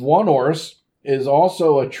 One Horse is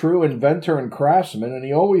also a true inventor and craftsman, and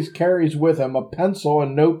he always carries with him a pencil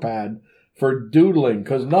and notepad for doodling,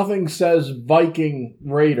 because nothing says Viking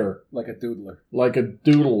Raider Like a doodler. like a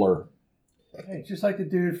doodler. Hey, it's just like the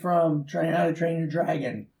dude from How to Train Your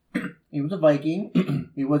Dragon. He was a Viking.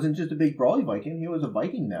 He wasn't just a big brawly Viking. He was a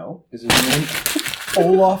Viking, though. Is his name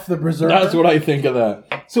Olaf the Berserker? That's what I think of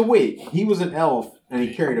that. So wait, he was an elf and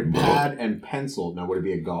he carried a pad and pencil. Now would it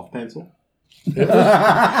be a golf pencil? Just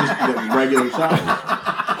the regular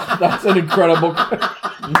size. That's an incredible.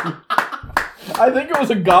 I think it was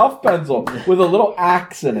a golf pencil with a little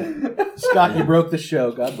axe in it. Scott, you broke the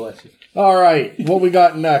show. God bless you. All right, what we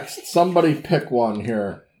got next? Somebody pick one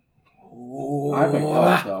here. I picked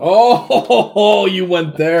those, though. Oh, you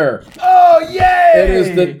went there. Oh, yay! It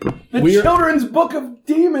is the Children's Book of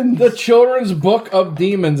Demons. The Children's Book of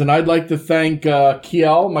Demons, and I'd like to thank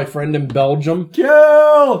Kiel, my friend in Belgium,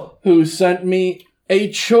 Kill! who sent me a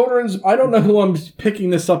children's. I don't know who I'm picking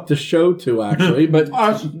this up to show to actually, but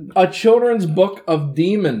a Children's Book of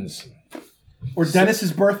Demons. Or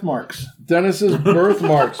Dennis's birthmarks. Dennis's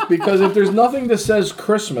birthmarks, because if there's nothing that says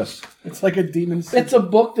Christmas, It's like a demon. it's a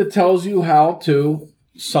book that tells you how to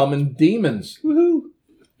summon demons. Woohoo!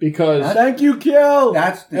 Because Thank you, Kill!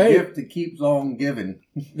 That's the Hey. gift that keeps on giving.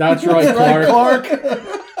 that's right, Clark.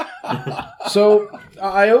 Clark. So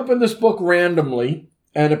I opened this book randomly,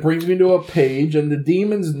 and it brings me to a page, and the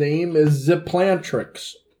demon's name is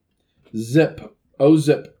Ziplantrix. Zip. Oh,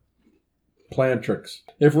 Zip. Plantrix.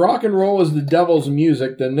 If rock and roll is the devil's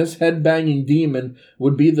music, then this head-banging demon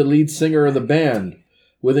would be the lead singer of the band.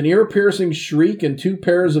 With an ear-piercing shriek and 2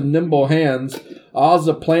 pairs of nimble hands,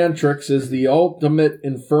 Ozaplantrix is the ultimate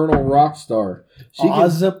infernal rock star.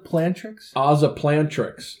 Ozaplantrix?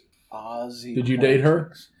 Ozaplantrix. Ozzy. Did you date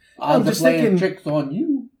her? I'm just thinking. tricks on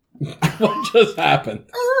you. What just happened?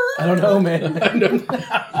 I don't know, man.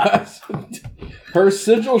 Her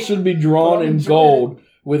sigil should be drawn in gold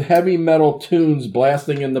with heavy metal tunes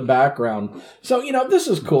blasting in the background. So, this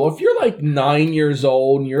is cool. If you're like 9 years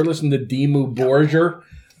old and you're listening to Dimmu Borgir,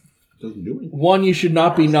 Doesn't do anything. one, you should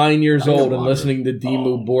not be 9 years old and listening to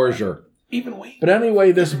Dimmu Borgir. Even wait. But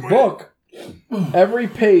anyway, this book, every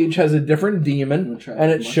page has a different demon,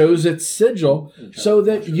 and it shows its sigil so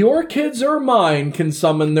that your kids or mine can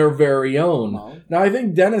summon their very own. Now, I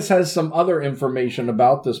think Dennis has some other information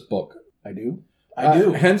about this book. I do. I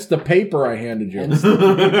do. Hence the paper I handed you.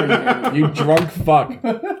 You drunk fuck.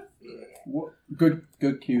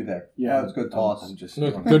 Good cue there. That was good toss. I'm just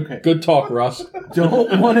Good talk, Russ.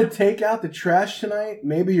 Don't want to take out the trash tonight?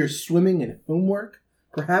 Maybe you're swimming in homework?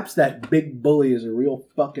 Perhaps that big bully is a real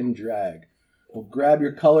fucking drag. Well, grab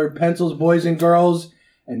your colored pencils, boys and girls,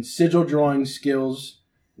 and sigil drawing skills,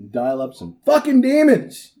 and dial up some fucking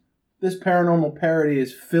demons. This paranormal parody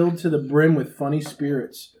is filled to the brim with funny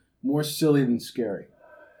spirits, more silly than scary.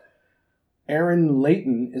 Aaron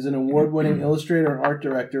Layton is an award-winning illustrator and art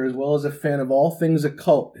director, as well as a fan of all things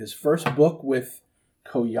occult. His first book with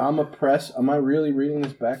Koyama Press. Am I really reading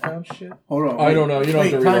this background shit? Hold on. I don't know. You don't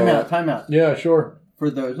have to read all that. Time out. Yeah, sure. For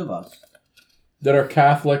those of us. That are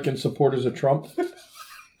Catholic and supporters of Trump.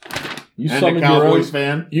 You And a summoned your own. Cowboys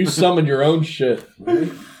fan. You summoned your own shit.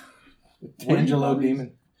 Tangelo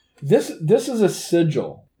Demon. This is a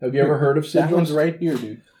sigil. Have you ever heard of sigils? That one's right here,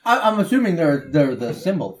 dude. I'm assuming they're the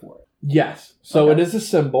symbol for it. Yes. So it is a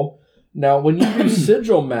symbol. Now, when you do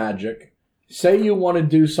sigil magic, say you want to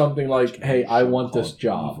do something like, hey, I want this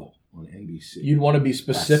job. On NBC. You'd want to be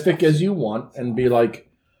specific as you want and be like,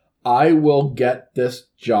 I will get this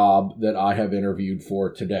job that I have interviewed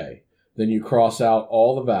for today. Then you cross out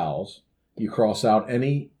all the vowels. You cross out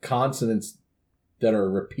any consonants that are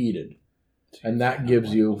repeated. And that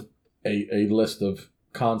gives you a list of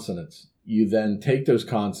consonants. You then take those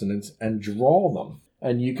consonants and draw them.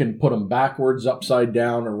 And you can put them backwards, upside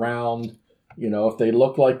down, around. You know, if they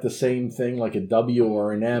look like the same thing, like a W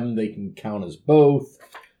or an M, they can count as both.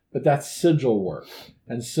 But that's sigil work.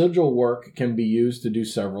 And sigil work can be used to do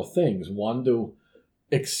several things. One, to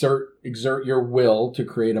exert your will to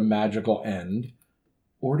create a magical end,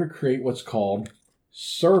 or to create what's called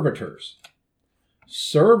servitors.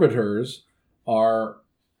 Servitors are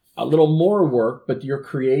a little more work, but you're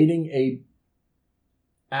creating a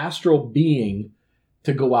astral being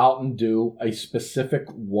to go out and do a specific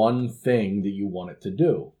one thing that you want it to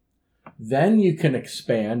do. Then you can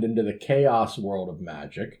expand into the chaos world of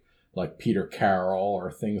magic, like Peter Carroll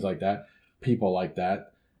or things like that, people like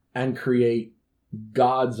that, and create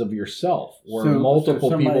gods of yourself, where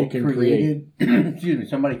multiple people can create. Excuse me,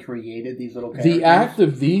 somebody created these little characters? The act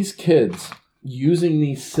of these kids using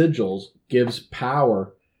these sigils gives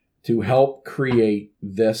power to help create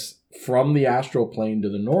this from the astral plane to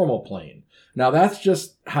the normal plane. Now, that's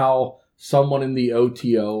just how someone in the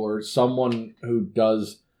OTO or someone who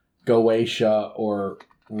does Goetia or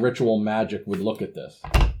ritual magic would look at this.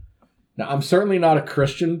 Now, I'm certainly not a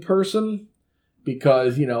Christian person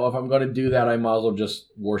because, you know, if I'm going to do that, I might as well just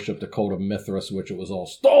worship the cult of Mithras, which it was all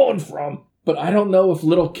stolen from. But I don't know if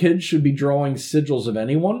little kids should be drawing sigils of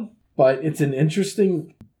anyone. But it's an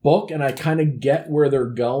interesting book, and I kind of get where they're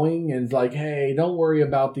going. And it's like, hey, don't worry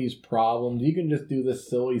about these problems. You can just do this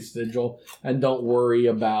silly sigil and don't worry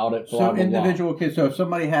about it. Blah, So blah, blah. individual kids. So if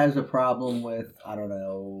somebody has a problem with, I don't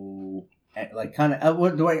know, like kind of,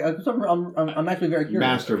 what do I? I'm actually very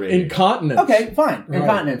curious. Masturbating. Incontinence. Okay, fine. Right.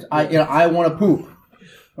 Incontinence. I want to poop.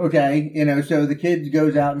 Okay, so the kid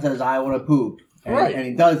goes out and says, I want to poop, and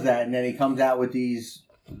he does that, and then he comes out with these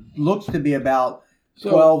looks to be about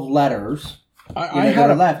 12 letters. I that had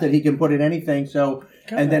are a left that he can put in anything. So,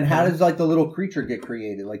 and then how does like the little creature get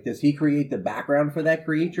created? Like, does he create the background for that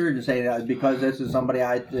creature to say because this is somebody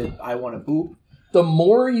I want to poop? The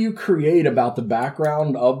more you create about the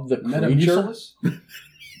background of the creature,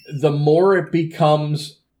 the more it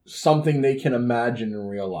becomes something they can imagine and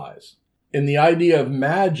realize. In the idea of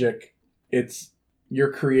magic, it's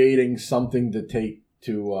you're creating something to take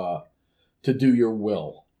to do your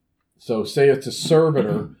will. So say it's a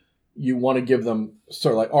servitor, you want to give them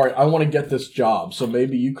sort of like, all right, I want to get this job. So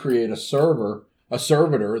maybe you create a servitor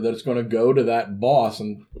that's going to go to that boss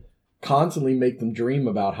and constantly make them dream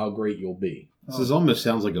about how great you'll be. This almost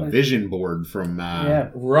sounds like a vision board from...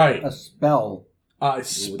 Right. A spell.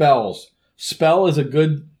 Spells. Spell is a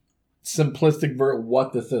good simplistic version of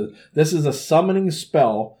what this is. This is a summoning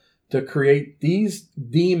spell to create these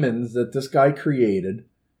demons that this guy created,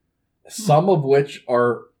 some of which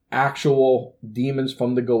are actual demons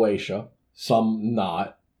from the Goetia, some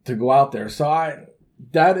not, to go out there. So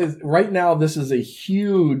right now, this is a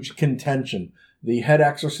huge contention. The head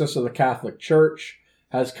exorcist of the Catholic Church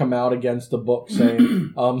has come out against the book saying,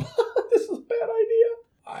 this is a bad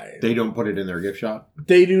idea. They don't put it in their gift shop?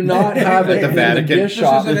 They do not have it the in Vatican. the gift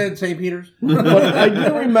shop. This isn't at St. Peter's. But I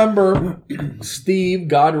do remember Steve,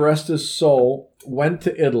 God rest his soul, went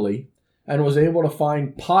to Italy and was able to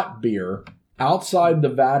find pot beer outside the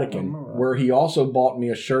Vatican, where he also bought me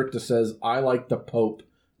a shirt that says, I like the Pope.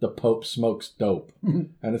 The Pope smokes dope.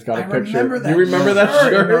 And it's got a picture. Remember that. Do you remember that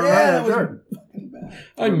shirt? Yeah, that was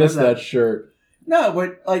I missed that shirt. No,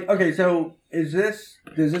 but like, okay, so is this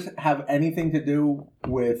does this have anything to do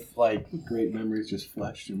with like? Great memories just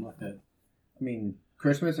flashed through my head. I mean,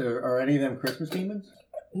 Christmas or any of them Christmas demons?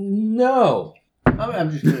 No.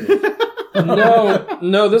 I'm just curious.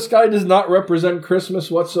 No, this guy does not represent Christmas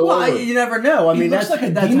whatsoever. Well, you never know. I He mean, looks that's like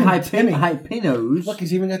a that's demon Timmy. Hypnos. Look,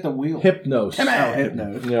 he's even got the wheel. Hypnos. Oh,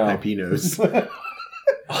 Hypnos. Yeah. Hypnos.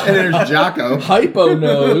 And there's Jocko.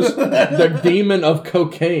 Hyponose, the demon of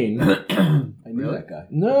cocaine. I knew that guy.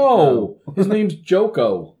 No, his name's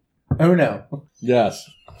Joko. Oh no. Yes.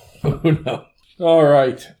 Oh no. All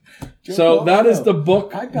right. So Joko, that is no. the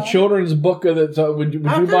book, I the got it. children's book of it. So would you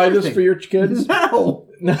How buy this interesting. for your kids? No.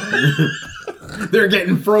 They're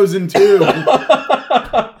getting Frozen too.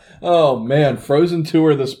 Oh man, Frozen 2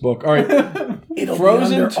 or this book. All right. It'll Frozen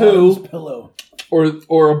be under 2. Autumn's pillow.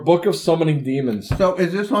 Or a book of summoning demons. So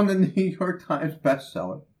is this on the New York Times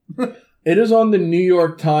bestseller? It is on the New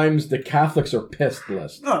York Times The Catholics Are Pissed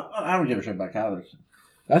list. No, I don't give a shit about Catholics.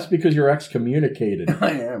 That's because you're excommunicated.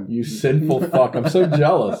 I am. You sinful fuck. I'm so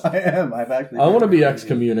jealous. I am. I've actually. I want to be They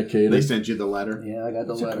excommunicated. sent you the letter. Yeah, I got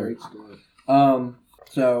the It's a letter. great story.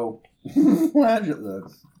 So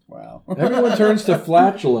flatulence. Wow. Everyone turns to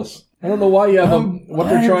flatulence. I don't know why you have what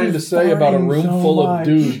they're trying to say about a room full of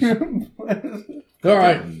dudes. All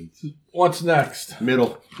right. What's next?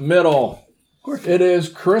 Middle. Middle. It is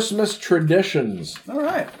Christmas traditions. All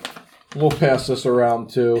right. We'll pass this around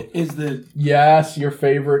too. Is the Yes, your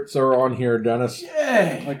favorites are on here, Dennis.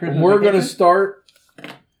 yeah Like And we're going to start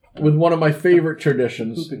with one of my favorite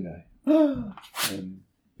traditions. pooping guy? And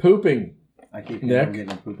Pooping. I keep Nick?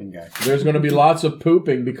 getting a pooping guy. There's going to be lots of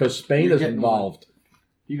pooping because Spain You're is getting involved.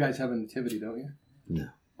 You guys have a nativity, don't you?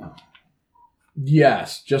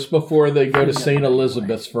 Yes, just before they go to St.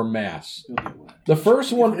 Elizabeth's for Mass. You'll get one. The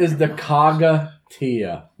first one is the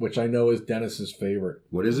Kagatia, which I know is Dennis's favorite.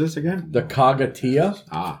 What is this again? The Kagatia.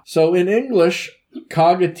 Ah. So in English,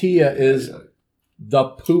 Kagatia is the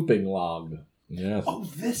pooping log. Yes. Oh,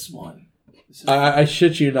 this one. This is I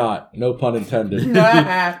shit you not. No pun intended.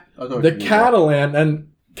 The The Catalan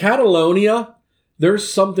and Catalonia,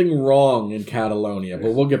 there's something wrong in Catalonia,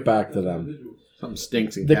 but we'll get back to them. Something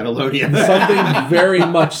stinks in The- Catalonia. Something very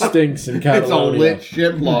much stinks in It's a Catalonia. lit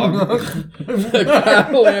shit log. The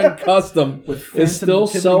Catalan custom With is phantom still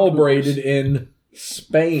tippity celebrated in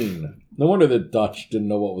Spain. No wonder the Dutch didn't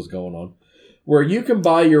know what was going on. Where you can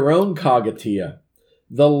buy your own Kagatia.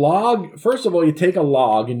 The log, first of all, you take a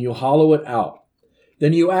log and you hollow it out.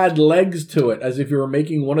 Then you add legs to it as if you were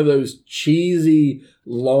making one of those cheesy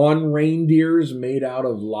lawn reindeers made out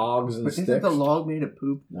of logs and But sticks. isn't the log made of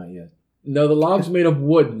poop? not yet. No, the log's made of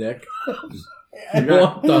wood, Nick.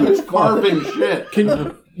 What the It's fuck? carving shit.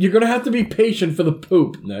 You're going to have to be patient for the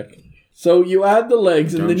poop, Nick. So you add the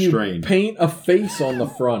legs and Don't then you strain. paint a face on the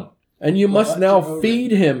front. And you must that's now over.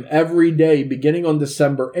 feed him every day beginning on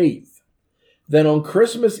December 8th. Then on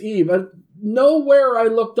Christmas Eve, nowhere I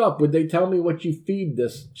looked up would they tell me what you feed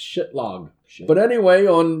this shit log. But anyway,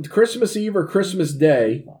 on Christmas Eve or Christmas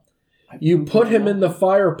Day, you put him in the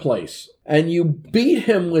fireplace and you beat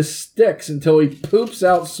him with sticks until he poops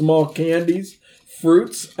out small candies,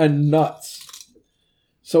 fruits, and nuts.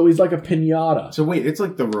 So he's like a piñata. So wait, it's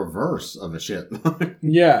like the reverse of a shit log.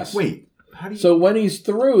 Yes. Wait, how do you... So when he's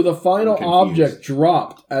through, the final I'm confused. object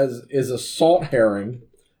dropped is a salt herring,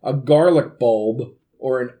 a garlic bulb,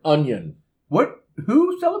 or an onion. What?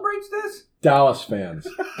 Who celebrates this? Dallas fans.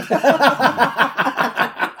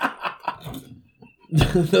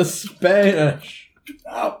 The Spanish.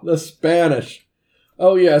 The Spanish.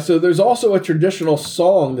 Oh, yeah. So there's also a traditional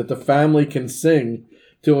song that the family can sing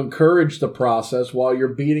to encourage the process while you're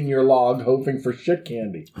beating your log, hoping for shit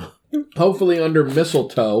candy. Hopefully under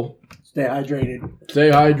mistletoe. Stay hydrated. Stay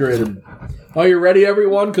hydrated. Are you ready,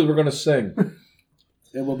 everyone? Because we're going to sing.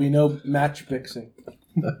 There will be no match fixing.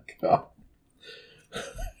 God.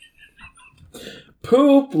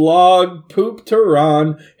 Poop log, poop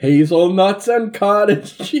Tehran, hazelnuts and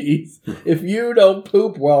cottage cheese. If you don't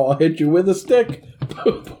poop well, I'll hit you with a stick.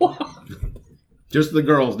 Poop log. Just the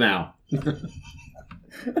girls now. I'm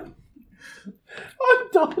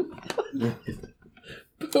done.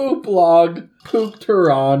 Poop log, poop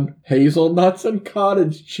Tehran, hazelnuts and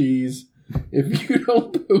cottage cheese. If you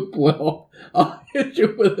don't poop well, I'll hit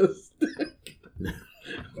you with a stick.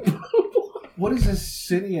 What does this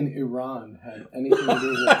city in Iran have anything to do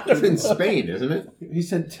with? It's in Spain, isn't it? He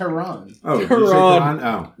said Tehran. Oh, did you say Tehran.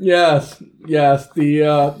 Tehran? Oh. Yes. The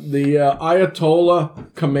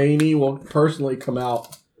Ayatollah Khomeini will personally come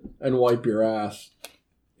out and wipe your ass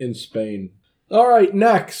in Spain. All right,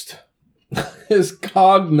 next is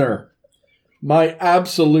Cogner, my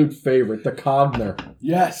absolute favorite, the Cogner.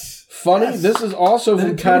 Yes. Funny, Yes. this is also The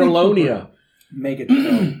from Tony Catalonia. Make it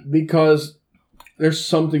so. because there's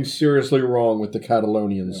something seriously wrong with the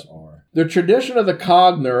Catalonians. There are. The tradition of the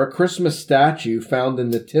Cogner, a Christmas statue found in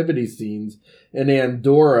nativity scenes in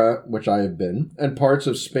Andorra, which I have been, and parts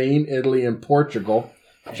of Spain, Italy, and Portugal.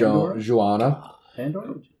 Joanna.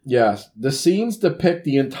 Pandora? Yes. The scenes depict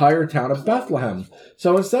the entire town of Bethlehem.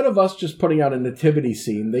 So instead of us just putting out a nativity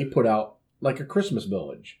scene, they put out like a Christmas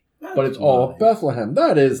village. But it's all Bethlehem.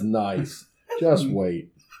 That is nice. Just wait.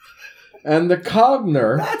 And the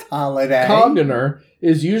Cogner... That's holiday. Cogner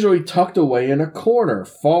is usually tucked away in a corner,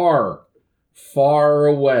 far, far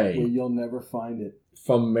away Where you'll never find it.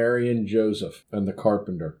 from Mary and Joseph and the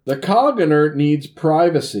carpenter. The Cogner needs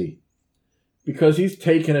privacy because he's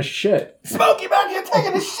taking a shit. Smokey Monkey, you're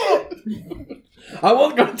taking a shit! I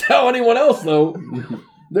wasn't going to tell anyone else, though.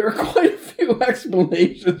 There are quite a few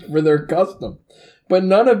explanations for their custom, but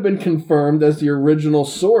none have been confirmed as the original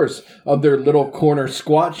source of their little corner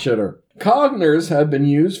squat shitter. Cogners have been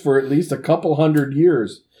used for at least a couple hundred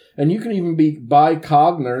years, and you can even buy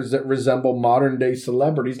Cogners that resemble modern-day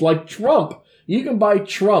celebrities like Trump. You can buy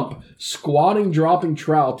Trump squatting, dropping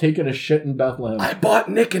trowel, taking a shit in Bethlehem. I bought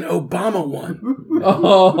Nick an Obama one.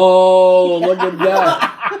 Oh, look at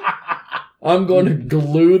that. I'm going to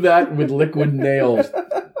glue that with liquid nails.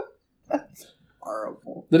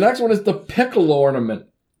 Horrible. The next one is the pickle ornament.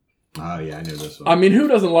 Oh, yeah, I know this one. I mean, who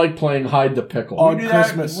doesn't like playing hide the pickle? On do that-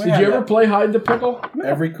 Christmas. we Did you ever play hide the pickle?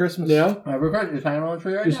 Every Christmas. Yeah? I regret you're hanging on the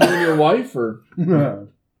tree right Just you now. and your wife, or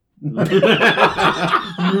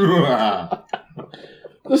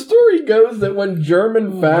the story goes that when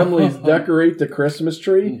German families decorate the Christmas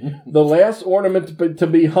tree, the last ornament to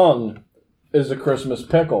be hung is a Christmas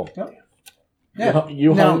pickle. Yeah.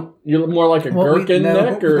 You No. hung. You're more like a Well, gherkin no.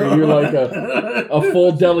 neck, or you're like a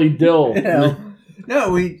full deli dill.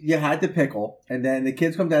 No, you had the pickle, and then the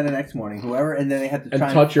kids come down the next morning, whoever, and then they had to And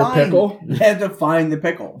try touch your find, pickle? They had to find the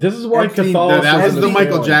pickle. This is why Epstein- No, Catholicism. that was the is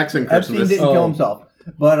Michael failing. Jackson Epstein Christmas. didn't Oh. kill himself,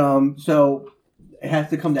 but so it has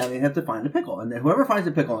to come down. They have to find the pickle, and then whoever finds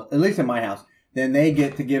the pickle, at least in my house, then they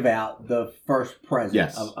get to give out the first present.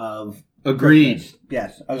 Yes. Of Agreed. Christmas.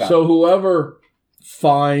 Yes. Okay. So whoever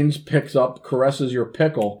finds, picks up, caresses your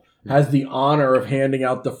pickle has the honor of handing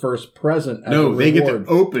out the first present as a No, they get to reward.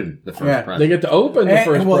 open the first Yeah. present. They get to open the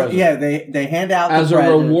first well, present yeah, they hand out as the a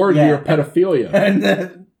present, reward yeah. to your pedophilia. And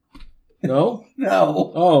then, No?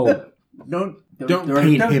 no, Oh. don't Don't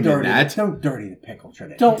paint him in dirty, that. Don't dirty the pickle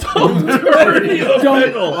tradition. Don't dirty the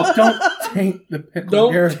pickle. don't taint the pickle.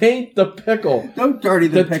 Don't Gareth. taint the pickle. Don't dirty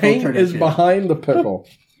the The pickle taint tradition. is behind the pickle.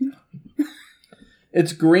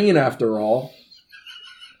 It's green after all.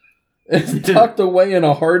 It's tucked away in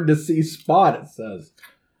a hard-to-see spot, it says.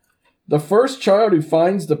 The first child who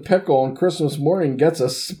finds the pickle on Christmas morning gets a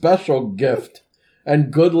special gift.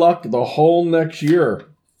 And good luck the whole next year.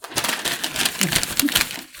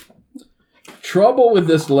 Trouble with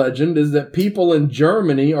this legend is that people in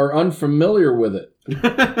Germany are unfamiliar with it. There's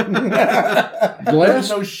Glass.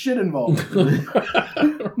 no shit involved.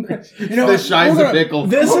 You know, The shies we're of gonna- pickle.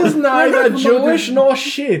 This is neither Jewish nor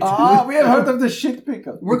shit. We have heard of the shit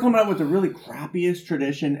pickle. We're coming up with the really crappiest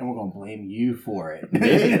tradition, and we're going to blame you for it.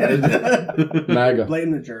 MAGA.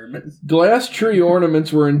 Blame the Germans. Glass tree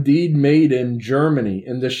ornaments were indeed made in Germany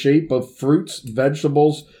in the shape of fruits,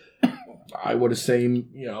 vegetables, I would say,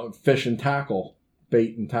 fish and tackle.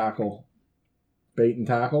 Bait and tackle. Bait and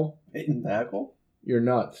tackle? Bait and tackle? You're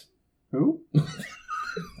nuts. Who?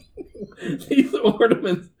 These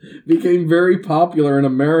ornaments became very popular in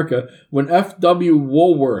America when F.W.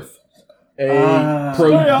 Woolworth, a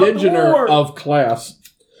prodigious of class,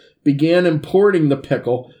 began importing the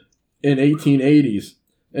pickle in 1880s.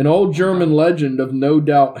 An old German legend of no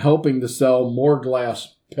doubt helping to sell more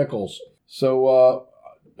glass pickles. So,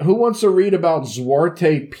 who wants to read about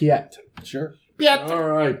Zwarte Piet? Sure. All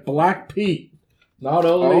right, Black Pete. Not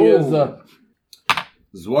only is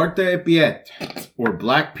Zwarte Piet, or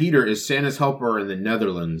Black Peter, is Santa's helper in the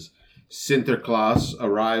Netherlands. Sinterklaas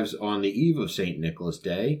arrives on the eve of St. Nicholas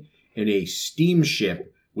Day in a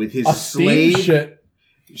steamship with his a slave. steamship.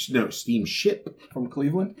 No, steamship. From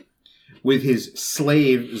Cleveland? With his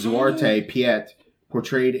slave, Zwarte Piet,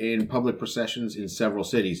 portrayed in public processions in several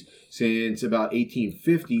cities. Since about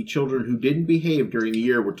 1850, children who didn't behave during the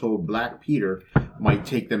year were told Black Peter might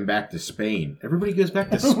take them back to Spain. Everybody goes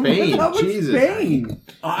back to Spain. How was Jesus. Spain?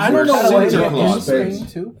 I Where don't know why Santa they Claus in Spain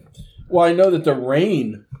is. too. Well, I know that the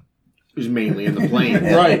rain. Is mainly in the plane.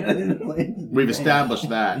 Right. We've established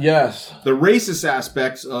that. Yes. The racist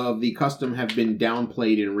aspects of the custom have been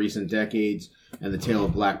downplayed in recent decades, and the tale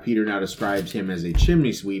of Black Peter now describes him as a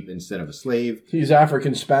chimney sweep instead of a slave, He's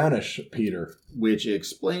African Spanish, Peter. which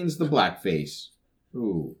explains the blackface.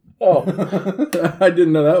 Ooh. Oh, I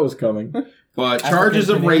didn't know that was coming. But charges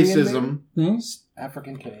of African-Canadian, racism,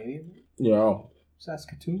 African Canadian? Yeah.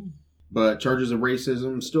 Saskatoon? but charges of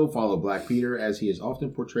racism still follow Black Peter, as he is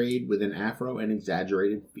often portrayed with an afro and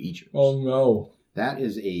exaggerated features. Oh no. That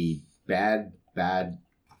is a bad,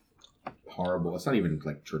 horrible. It's not even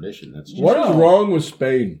like tradition. That's just What is wrong with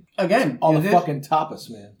Spain? Again, All is the this, fucking tapas,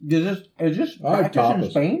 man. is this I like practiced in tapas.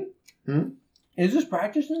 Spain? Hmm? Is this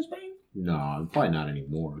practiced in Spain? no, probably not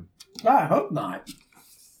anymore. I hope not.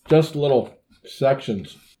 Just little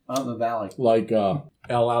sections Out of the valley. like El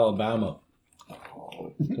Alabama.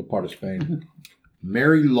 It's a part of Spain.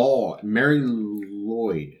 Mary Lloyd. Am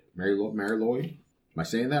I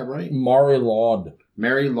saying that right? Mari Laud.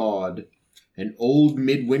 Mary Laud, an old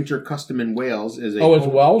midwinter custom in Wales, is a Oh, it's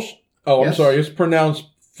Welsh? Oh, I'm Yes. sorry. It's pronounced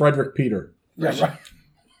Frederick Peter. Yeah, right.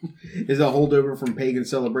 is a holdover from pagan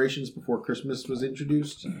celebrations before Christmas was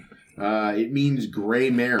introduced. It means Grey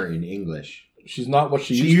Mare in English. She's not what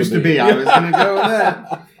she She used to be. I was going to go with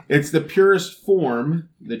that. It's the purest form.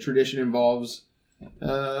 The tradition involves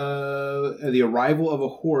the arrival of a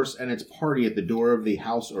horse and its party at the door of the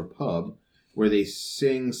house or pub, where they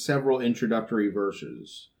sing several introductory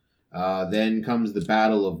verses. Then comes the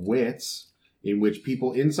Battle of Wits, in which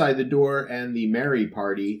people inside the door and the merry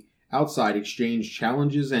party outside exchange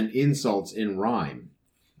challenges and insults in rhyme.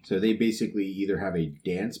 So they basically either have a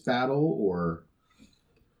dance battle or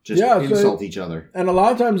just Yeah, so- insult each other. And a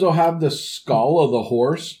lot of times they'll have the skull of the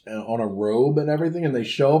horse on a robe and everything, and they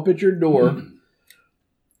show up at your door,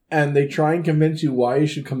 and they try and convince you why you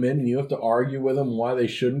should come in, and you have to argue with them why they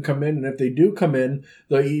shouldn't come in. And if they do come in,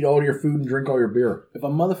 they'll eat all your food and drink all your beer. If a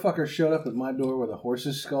motherfucker showed up at my door with a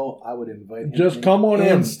horse's skull, I would invite him. Just come on in.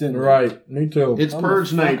 instantly. Right, me too. It's Come the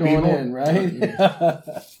purge night, fuck on people. in, right?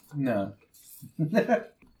 No.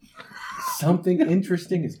 Something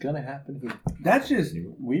interesting is gonna happen here. That's just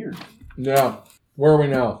weird. Yeah. Where are we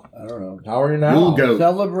now? I don't know. How are you now? We'll go.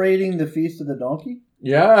 Celebrating the Feast of the Donkey?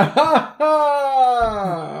 Yeah.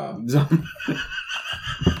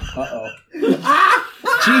 Uh-oh.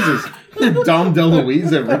 Jesus. Dom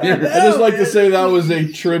DeLuise over I here. just like to say that was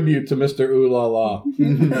a tribute to Mr. Ooh La La.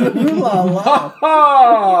 Ooh la la.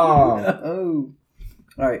 Ha Oh.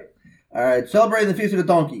 All right. Celebrating the Feast of the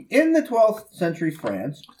Donkey. In the 12th century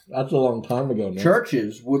France, That's a long time ago now.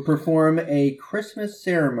 churches would perform a Christmas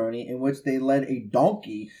ceremony in which they led a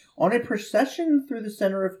donkey on a procession through the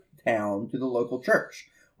center of town to the local church,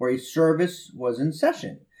 where a service was in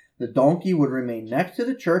session. The donkey would remain next to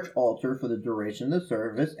the church altar for the duration of the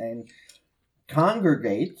service, and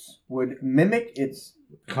congregates would mimic its...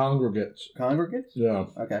 Congregates. Congregates? Yeah.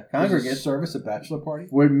 Okay. Congregate Congregates service, a bachelor party.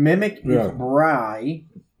 would mimic Yeah. its bray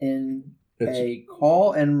in It's a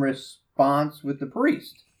call and response with the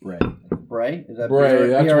priest. Right. Bray? Is that Bray.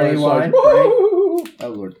 That's why it's B-R-A-Y? like, Bray? woo! Oh,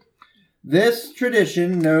 Lord. This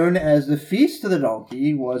tradition, known as the Feast of the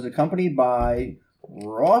Donkey, was accompanied by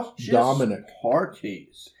raucous Dominic.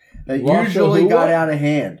 parties that Russia usually who? got out of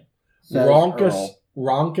hand. says Raucous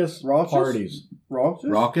Raucous? parties. Raucous?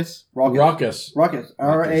 Raucous? Ruckus. Ruckus.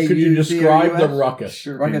 R-A-U-C-O-U-S? Could you describe the ruckus?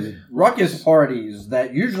 Ruckus parties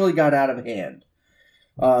that usually got out of hand.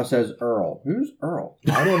 Says Earl. Who's Earl?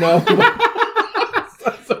 I don't know.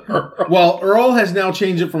 Well, Earl has now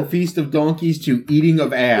changed it from Feast of Donkeys to Eating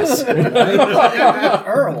of Ass.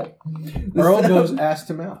 Earl. Earl goes ass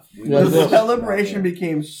to mouth. Yeah, The this- celebration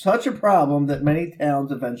became such a problem that many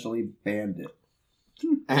towns eventually banned it.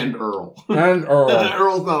 And Earl. And Earl.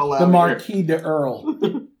 Earl's not allowed The here. Marquis de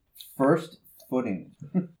Earl. First footing.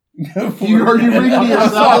 Are you reading to I'm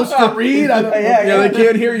yourself? supposed to read. I don't- Yeah, they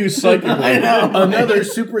can't hear you psychically. I know. Another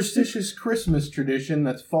superstitious Christmas tradition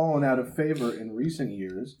that's fallen out of favor in recent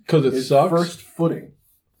years Because it is sucks. first footing.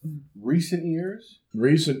 Recent years?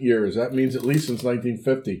 Recent years. That means at least since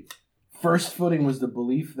 1950. First footing was the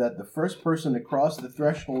belief that the first person to cross the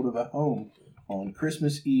threshold of a home on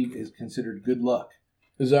Christmas Eve is considered good luck.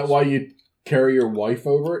 Is that why you carry your wife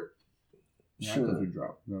over it? Sure.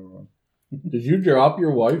 Did you drop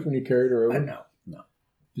your wife when you carried her over? No.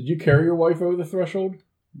 Did you carry your wife over the threshold?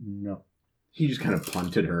 No. He just kind of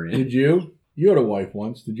punted her in. Did you? You had a wife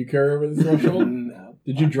once. Did you carry her over the threshold? No.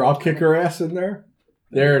 Did you drop kick her ass in there?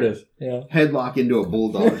 There it is. Yeah. Headlock into a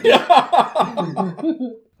bulldog.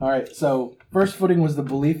 All right, so first footing was the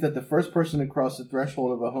belief that the first person to cross the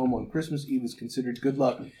threshold of a home on Christmas Eve is considered good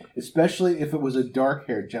luck, especially if it was a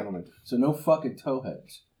dark-haired gentleman. So no fucking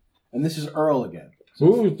towheads. And this is Earl again.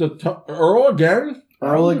 Who's the Earl again?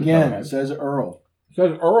 Earl again, says Earl. It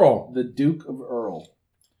says Earl. The Duke of Earl.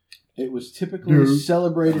 It was typically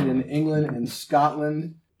celebrated in England and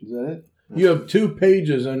Scotland. Is that it? You have 2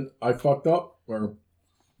 pages and I fucked up?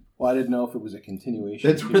 Well, I didn't know if it was a continuation.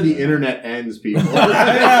 That's where the internet ends, people.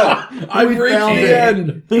 I've We reached found the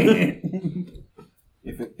it. end.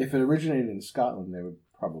 If it originated in Scotland, they would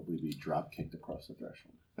probably be drop kicked across the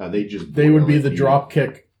threshold. They would be boil the it, drop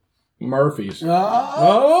kick Murphys. Oh!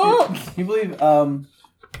 Oh! Can you believe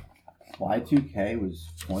Y2K was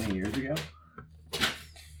 20 years ago?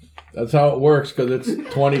 That's how it works because it's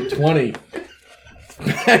 2020.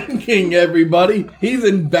 Banking, everybody. He's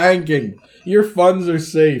in banking. Your funds are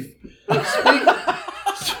safe.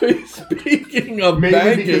 Speaking of Maybe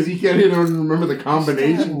banking, because he can't even remember the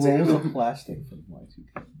combinations. Rolls of plastic from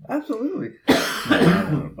Y2K. Absolutely.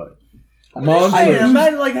 monsters. I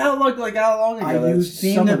imagine how long ago I that used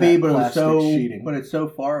seemed some to of be, that but plastic sheeting. it's so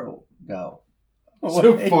far ago.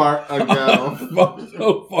 So far ago.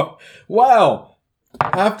 So far. Wow.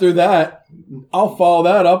 After that, I'll follow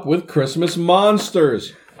that up with Christmas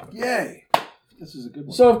monsters. Yay! This is a good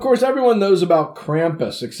one. So, of course, everyone knows about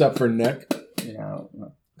Krampus, except for Nick. Yeah,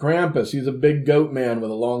 Krampus, he's a big goat man with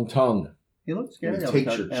a long tongue. he looks He scary.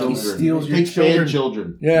 takes your children. He steals He your takes children. bad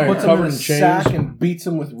children. Yeah, Puts them covered in a in chains. sack and beats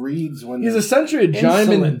them with reeds when He's they're essentially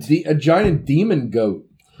a giant demon goat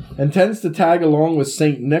and tends to tag along with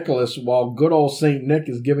St. Nicholas while good old St. Nick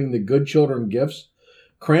is giving the good children gifts.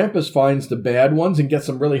 Krampus finds the bad ones and gets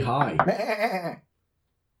them really high.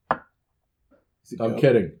 He's a I'm goat.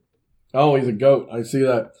 kidding. Oh, he's a goat. I see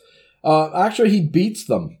that. Actually, he beats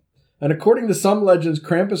them. And according to some legends,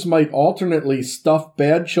 Krampus might alternately stuff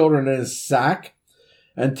bad children in his sack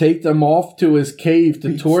and take them off to his cave to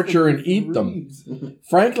Beats torture them and with eat them. reeds.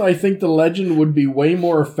 Frankly, I think the legend would be way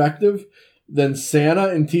more effective than Santa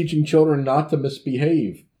in teaching children not to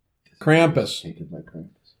misbehave. Krampus. Taken by Krampus.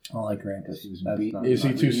 I don't like Krampus. He was That's beaten not- Is he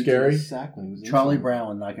with too reeds in scary? his sack when he was Charlie inside. Brown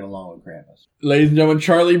would not get along with Krampus. Ladies and gentlemen,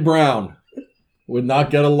 Charlie Brown would not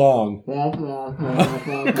get along. Krampus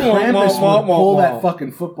would pull that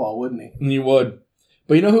fucking football, wouldn't he? He would.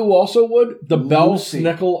 But you know who also would? The Lucy.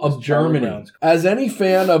 Belsnickel of It's Charlie Germany. Brown's. As any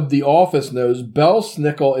fan of The Office knows,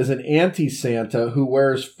 Belsnickel is an anti-Santa who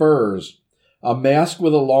wears furs, a mask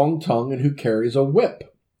with a long tongue, and who carries a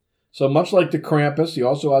whip. So much like the Krampus, he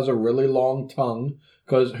also has a really long tongue,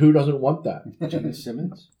 because who doesn't want that? Gene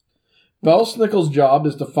Simmons. Belsnickel's job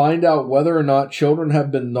is to find out whether or not children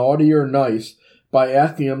have been naughty or nice by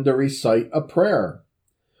asking them to recite a prayer.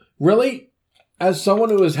 Really, as someone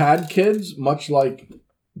who has had kids, much like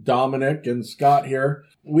Dominic and Scott here,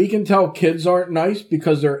 we can tell kids aren't nice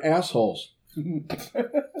because they're assholes.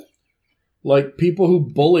 Like people who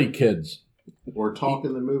bully kids. Or talk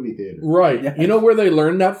in the movie theater. Right. Yes. You know where they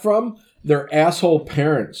learned that from? Their asshole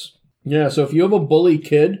parents. Yeah, so if you have a bully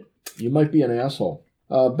kid, you might be an asshole.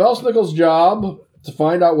 Belsnickel's job to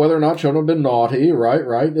find out whether or not children have been naughty. Right.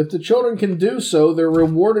 If the children can do so, they're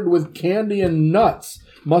rewarded with candy and nuts,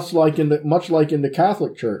 much like in the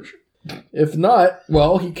Catholic Church. If not,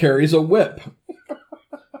 well, he carries a whip.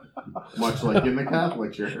 Much like in the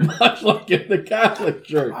Catholic Church. Much like in the Catholic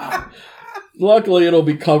Church. Luckily, it'll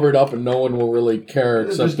be covered up and no one will really care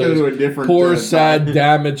except Just go to those a different... poor, sad,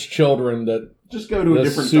 damaged children that Just go to a the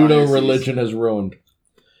different pseudo-religion has ruined.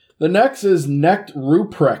 The next is Knecht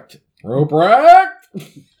Ruprecht. Ruprecht!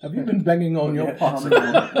 Have you been banging on your pots? I'm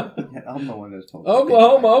the one that's told.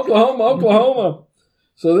 Oklahoma.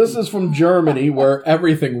 So this is from Germany, where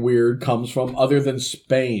everything weird comes from other than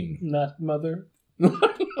Spain. Not mother.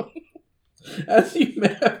 As you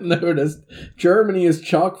may have noticed, Germany is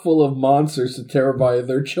chock full of monsters to terrify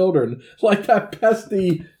their children, like that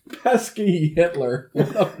pesky Hitler.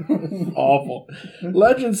 Awful.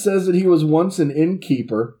 Legend says that he was once an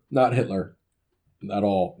innkeeper, not Hitler at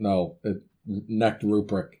all. No, Knecht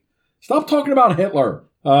Ruprecht. Stop talking about Hitler.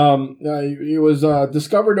 He was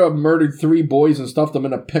discovered to have murdered 3 boys and stuffed them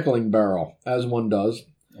in a pickling barrel, as one does.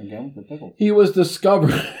 Again, the pickle. He was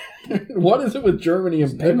discovered. What is it with Germany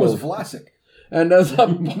and His name was pickles? Vlasic. And as a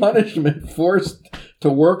punishment, forced to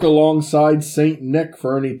work alongside Saint Nick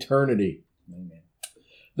for an eternity.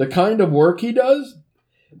 The kind of work he does?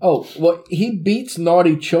 Oh, well, he beats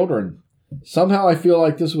naughty children. Somehow I feel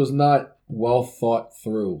like this was not well thought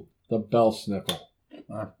through. The Belsnickel.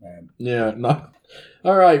 Not bad. Yeah, not.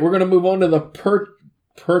 All right, we're going to move on to the Perchta.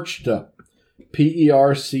 Perchta.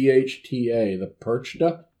 The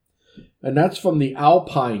Perchta. And that's from the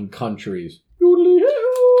Alpine countries.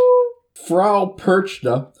 Frau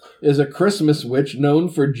Perchta is a Christmas witch known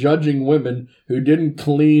for judging women who didn't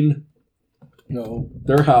clean No,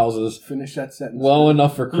 their houses finish that sentence. well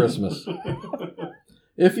enough for Christmas.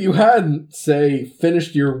 If you hadn't, say,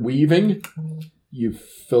 finished your weaving, you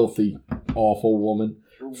filthy, awful woman,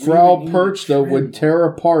 Frau Perchta would tear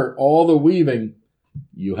apart all the weaving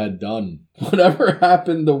you had done. Whatever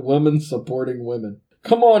happened to women supporting women?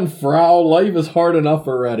 Come on, Frau. Life is hard enough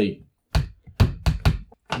already.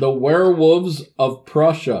 The Werewolves of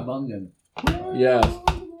Prussia. Bungan. Yes.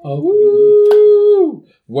 Woo!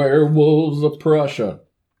 Werewolves of Prussia.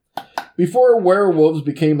 Before werewolves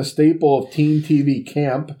became a staple of teen TV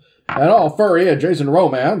camp and all furry adjacent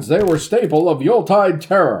romance, they were a staple of Yuletide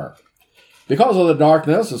terror. Because of the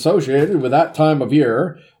darkness associated with that time of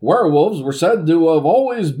year, werewolves were said to have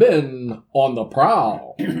always been on the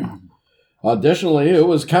prowl. Additionally, it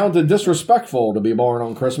was counted disrespectful to be born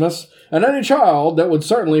on Christmas, and any child that would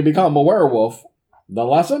certainly become a werewolf. The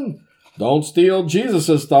lesson? Don't steal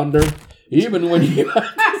Jesus' thunder, even when you...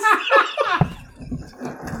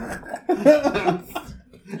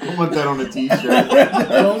 I want that on a t-shirt.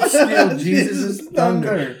 Don't steal Jesus'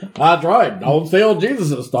 thunder. That's right, don't steal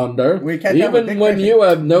Jesus' thunder, We catch up with even Dick when Tracy. you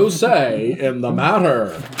have no say in the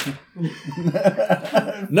matter.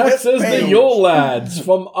 Next is the Yule Lads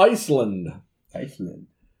from Iceland. Iceland.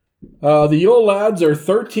 The Yule Lads are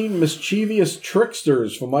 13 mischievous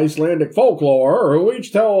tricksters from Icelandic folklore who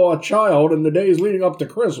each tell a child in the days leading up to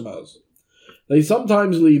Christmas. They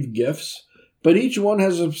sometimes leave gifts, but each one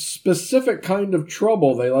has a specific kind of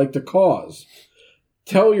trouble they like to cause.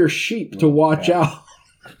 Tell your sheep to watch out.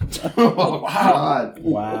 Oh, God.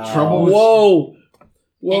 Wow. Trouble with...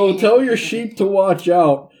 Whoa, tell your sheep to watch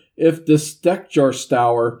out if the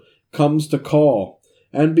Stekkjarstaur comes to call.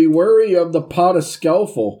 And be wary of the pot of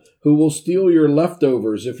Skelfel, who will steal your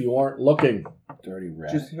leftovers if you aren't looking. Dirty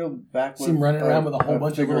rat. Just go back See him running around with a whole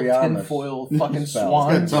bunch of little Figuriamus tinfoil fucking spells.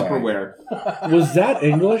 swans. Got Tupperware. Was that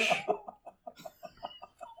English?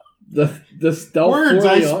 The stealth Words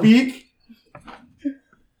I speak.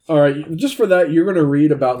 All right, just for that, you're going to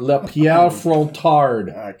read about Le Pierre Frontard.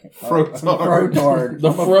 I can't. Frotard. Frotard.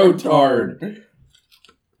 The Frotard.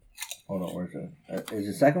 Hold on, where's it? Is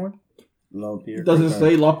the second one? Low Pierre. Does it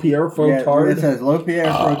say La Pierre Yeah, Frontard? it says Low Pierre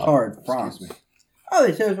Frotard, France. Oh,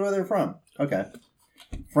 they says where they're from. Okay.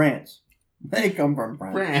 France. They come from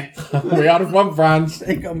France. We are from France.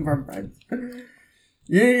 They come from France.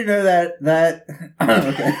 You need to know that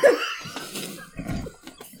okay.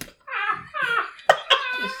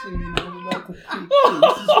 Just so you know about the feet.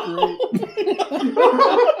 This is great.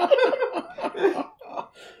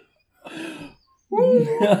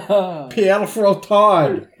 Pierre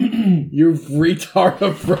Frotard. You retard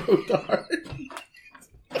of Frotard.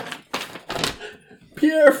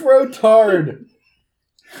 Pierre Frotard.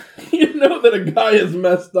 You know that a guy is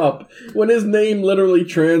messed up when his name literally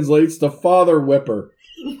translates to Father Whipper.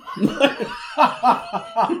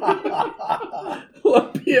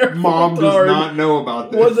 Pierre Mom does Frotard not know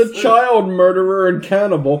about this. was a child murderer and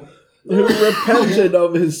cannibal who repented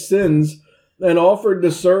of his sins and offered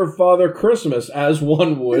to serve Father Christmas, as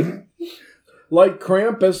one would. Like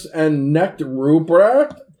Krampus and Knecht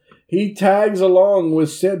Ruprecht, he tags along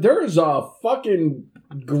with Santa. There's a fucking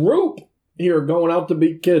group here going out to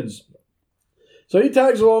beat kids. So he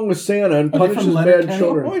tags along with Santa and Are they punishes from bad Letterkenny?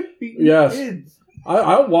 children. Beating Yes. kids.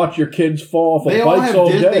 I'll watch your kids fall off They of all bikes have all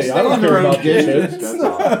They day. stay I don't in their care own about your dishes. kids. That's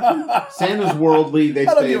all. Santa's worldly. They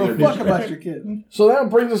I don't stay in give their a fuck dishes. about your kid. So that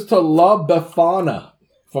brings us to La Befana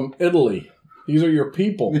from Italy. These are your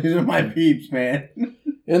people. These are my peeps, man.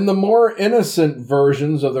 In the more innocent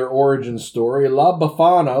versions of their origin story, La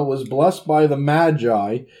Befana was blessed by the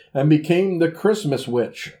Magi and became the Christmas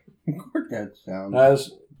witch, That sounds.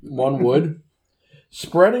 as one would,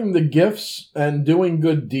 spreading the gifts and doing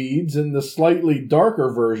good deeds. In the slightly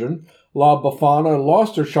darker version, La Befana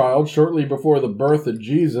lost her child shortly before the birth of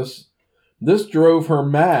Jesus. This drove her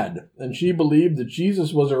mad, and she believed that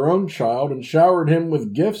Jesus was her own child and showered him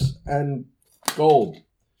with gifts and gold.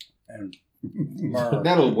 And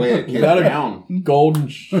That'll weigh a kid That a- down. Golden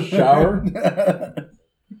shower.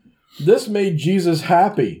 This made Jesus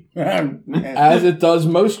happy, as it does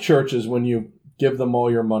most churches when you give them all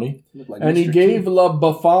your money. Like And he Mr. gave T. La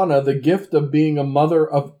Befana the gift of being a mother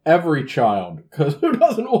of every child, because who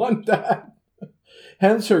doesn't want that?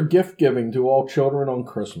 Hence her gift giving to all children on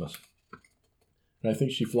Christmas. And I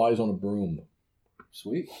think she flies on a broom.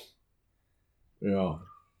 Sweet. Yeah.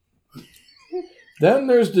 Then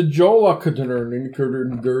there's the Jola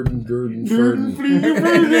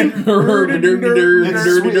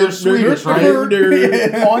It's Swedish, right?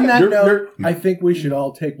 On that note, I think we should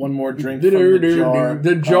all take one more drink from the jar.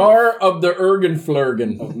 The jar of the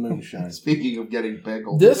Ergenflurgen. of moonshine. Speaking of getting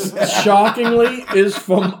pickled. This, shockingly, is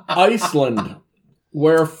from Iceland,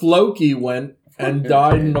 where Floki went and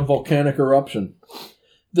died in a volcanic eruption.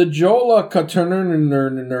 The Jola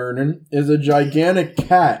Katernernernernern is a gigantic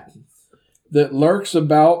cat that lurks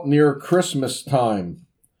about near Christmas time.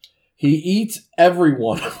 He eats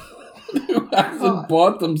everyone. who hasn't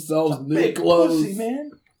bought themselves new Big clothes. pussy,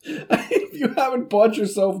 man. If you haven't bought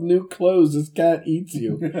yourself new clothes, this cat eats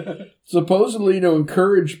you. Supposedly to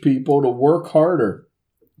encourage people to work harder.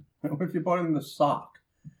 What if you bought him the sock?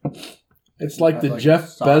 It's like That's the like Jeff a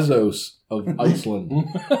sock. Bezos of Iceland.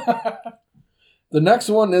 The next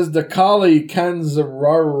one is the Kali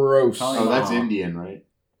Kanzaros. Oh, that's Indian, right?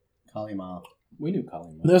 Kalima. We knew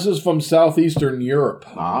Colin. This is from southeastern Europe.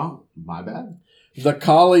 Oh, my bad. The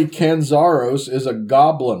Kali Kanzaros is a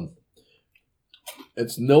goblin.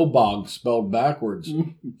 It's Nilbog spelled backwards.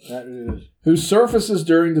 That is. Who surfaces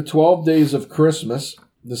during the 12 days of Christmas,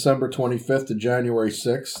 December 25th to January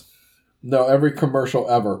 6th. No, every commercial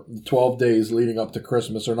ever. The 12 days leading up to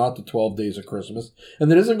Christmas are not the 12 days of Christmas.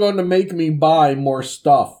 And it isn't going to make me buy more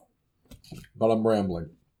stuff. But I'm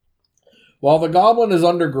rambling. While the goblin is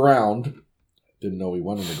underground, didn't know he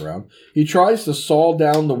went underground, he tries to saw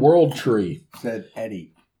down the world tree. Said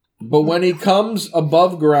Eddie. But when he comes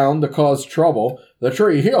above ground to cause trouble, the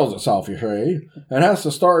tree heals itself, you see, and has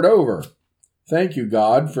to start over. Thank you,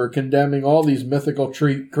 God, for condemning all these mythical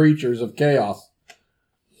creatures of chaos,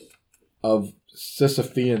 of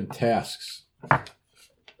Sisyphean tasks.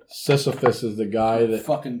 Sisyphus is the guy that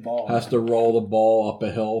Fucking ball. has to roll the ball up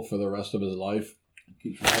a hill for the rest of his life.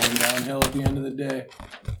 Keeps rolling downhill at the end of the day.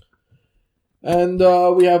 And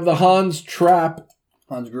we have the Hans Trapp,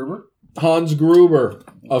 Hans Gruber. Hans Gruber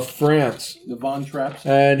of France. The Von Trapps.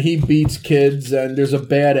 And he beats kids, and there's a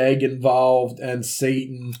bad egg involved, and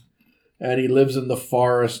Satan, and he lives in the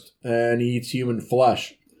forest, and he eats human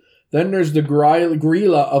flesh. Then there's the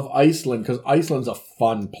Grilla of Iceland, because Iceland's a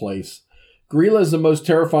fun place. Grilla is the most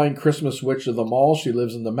terrifying Christmas witch of them all. She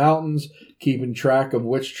lives in the mountains, keeping track of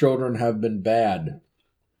which children have been bad.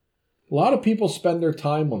 A lot of people spend their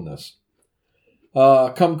time on this.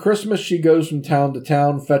 Come Christmas, she goes from town to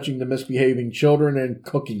town, fetching the misbehaving children and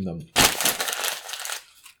cooking them.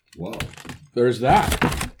 Whoa. There's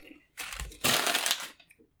that.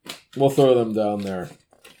 We'll throw them down there.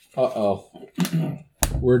 Uh-oh.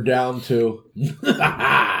 We're down to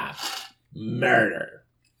murder.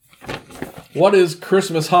 What is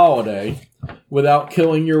Christmas holiday without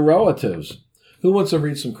killing your relatives? Who wants to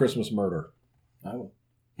read some Christmas murder? I will.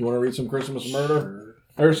 You want to read some Christmas murder?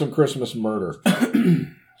 There's some Christmas murder.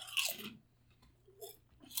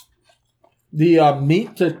 The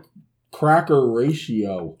meat to cracker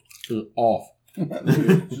ratio is off.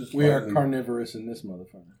 We are carnivorous in this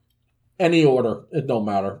motherfucker. Any order. It don't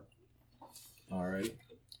matter. Alright.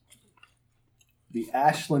 The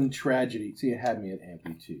Ashland tragedy. See, it had me at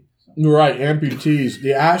amputee. So. Right, amputees.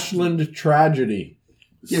 The Ashland tragedy.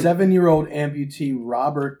 7-year-old amputee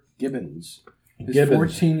Robert Gibbons, his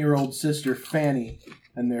 14-year-old sister Fanny,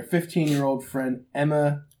 and their 15-year-old friend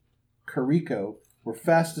Emma Carico were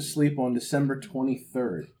fast asleep on December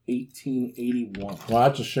 23rd, 1881. Well,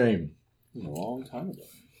 that's a shame. A long time ago.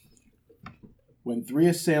 When 3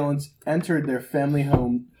 assailants entered their family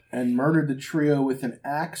home and murdered the trio with an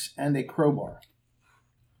axe and a crowbar.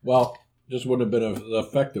 Well, just wouldn't have been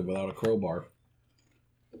effective without a crowbar.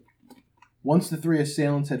 Once the 3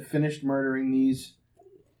 assailants had finished murdering these,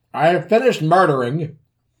 I have finished murdering.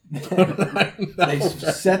 they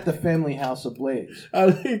set the family house ablaze.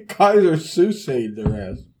 I think Kaiser Seuss'd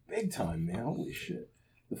their ass. Big time, man. Holy shit.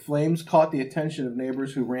 The flames caught the attention of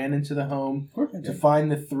neighbors who ran into the home to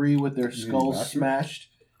find the 3 with their skulls smashed,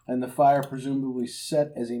 and the fire presumably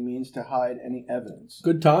set as a means to hide any evidence.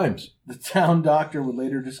 Good times. The town doctor would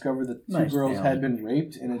later discover that the 2 Nice girls town. had been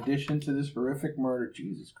raped in addition to this horrific murder.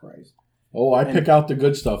 Jesus Christ. Oh, I pick out the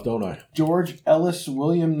good stuff, don't I? George Ellis,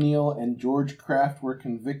 William Neal, and George Kraft were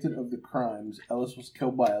convicted of the crimes. Ellis was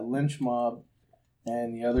killed by a lynch mob,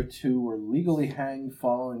 and the other 2 were legally hanged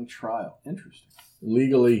following trial. Interesting.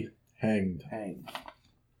 Legally hanged. Hanged.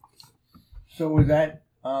 So was that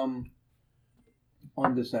on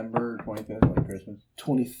December 25th, like Christmas?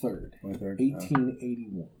 23rd, 23rd?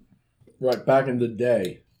 1881. Right, back in the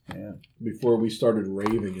day, Yeah. before we started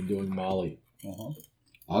raving and doing Molly. Uh-huh.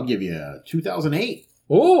 I'll give you 2008.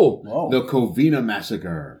 Oh! Whoa. The Covina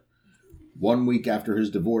Massacre. 1 week after his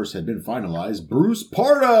divorce had been finalized, Bruce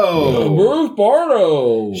Pardo Bruce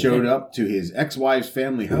Bardo! showed up to his ex-wife's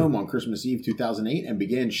family home on Christmas Eve 2008 and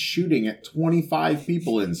began shooting at 25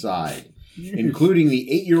 people inside, including the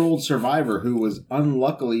 8-year-old survivor who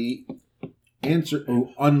unluckily answered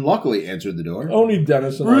the door. Only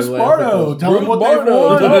Dennis and Bruce I laugh at Bardo, those. tell them Bruce what they Bardo,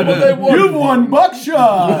 won. tell them what they won. You've won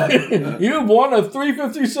buckshot. You've won a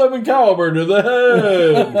 .357 caliber to the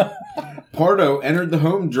head. Pardo entered the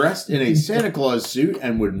home dressed in a Santa Claus suit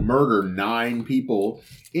and would murder 9 people,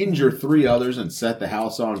 injure 3 others, and set the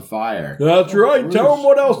house on fire. That's right. Tell them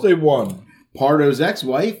what else they won. Pardo's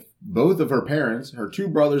ex-wife, Both of her parents, her two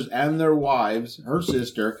brothers and their wives, her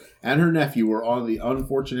sister, and her nephew were all the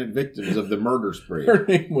unfortunate victims of the murder spree. Her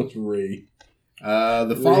name was Ree.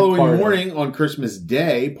 The following Pardo. morning, on Christmas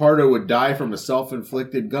Day, Pardo would die from a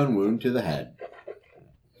self-inflicted gun wound to the head.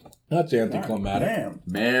 That's anticlimactic. Damn.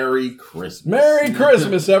 Merry Christmas. Merry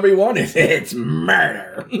Christmas, everyone. It's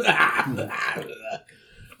murder.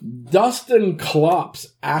 Dustin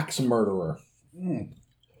Klopp's axe murderer.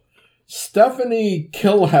 Stephanie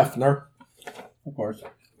Kilhefner. Of course.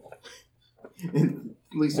 At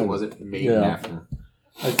least it wasn't made Yeah. after.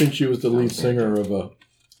 I think she was the lead singer of a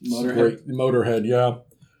great Motorhead. Yeah.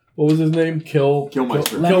 What was his name? Killmeister.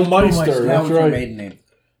 Killmeister. That That's was her right. maiden name.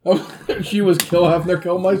 Oh, she was Kilhefner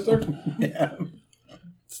Killmeister? Yeah.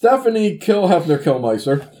 Stephanie Kilhefner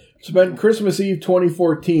Killmeister spent Christmas Eve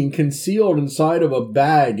 2014 concealed inside of a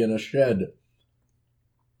bag in a shed.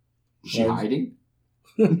 Was she hiding?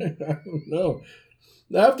 I don't know.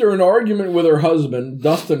 After an argument with her husband,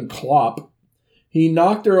 Dustin Klopp, he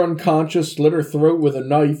knocked her unconscious, slit her throat with a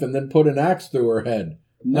knife, and then put an axe through her head.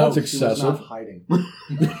 No, That's she was excessive. not hiding.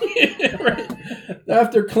 Right.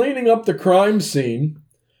 After cleaning up the crime scene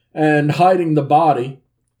and hiding the body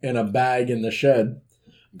in a bag in the shed,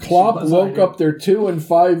 Klopp woke up their 2- and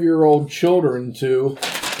 5-year-old children to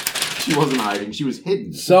She wasn't hiding. She was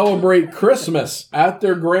hidden. celebrate Christmas at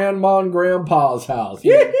their grandma and grandpa's house.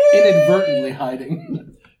 Inadvertently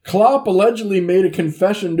hiding. Klopp allegedly made a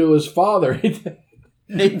confession to his father.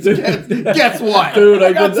 Guess what? Dude,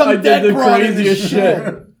 I got did, some I did dead the broad in craziest this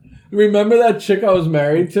shit. Remember that chick I was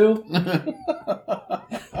married to?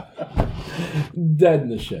 Dead in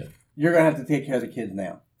the shit. You're going to have to take care of the kids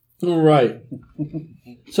now. Right.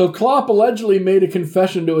 So Klopp allegedly made a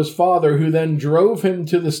confession to his father, who then drove him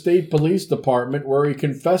to the state police department where he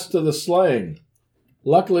confessed to the slaying.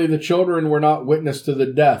 Luckily, the children were not witness to the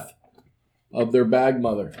death of their bag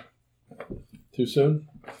mother. Too soon?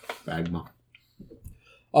 Bagma.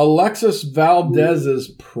 Alexis Valdez's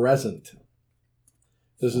present.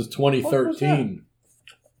 This is 2013.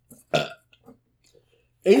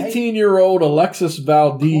 18-year-old Alexis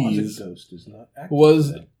Valdez Ghost is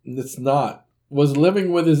not was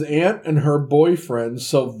living with his aunt and her boyfriend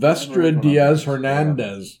Silvestre Diaz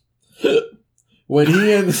Hernandez when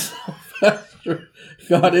he and Silvestre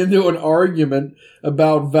got into an argument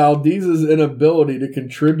about Valdez's inability to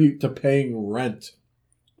contribute to paying rent.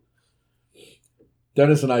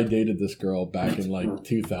 Dennis and I dated this girl back in like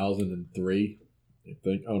 2003. I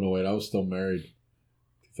think. Oh no, wait, I was still married.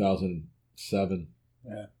 2007.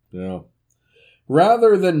 Yeah.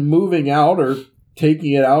 Rather than moving out or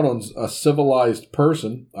taking it out on a civilized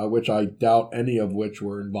person, which I doubt any of which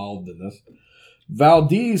were involved in this,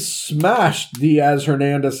 Valdez smashed Diaz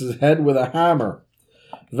Hernandez's head with a hammer.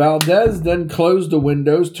 Valdez then closed the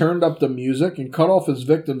windows, turned up the music, and cut off his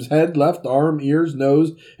victim's head, left arm, ears,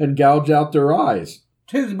 nose, and gouged out their eyes.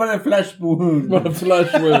 'Tis but a flesh wound. What a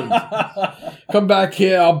flesh wound. Come back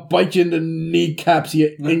here, I'll bite you in the kneecaps,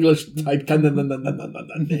 you English type.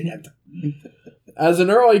 As an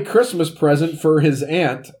early Christmas present for his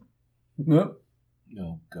aunt. Nope.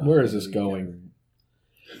 Oh, God. Where is this going?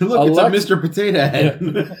 Look, it's a Mr. Potato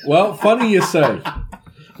Head. Well, funny you say.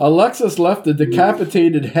 Alexis left a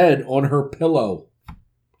decapitated head on her pillow.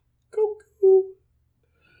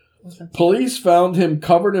 Police found him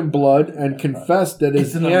covered in blood and confessed that his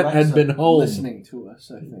It's an aunt had Alexa been home. listening to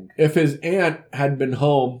us, I think. If his aunt had been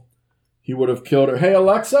home, he would have killed her. Hey,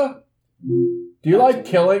 Alexa, do you like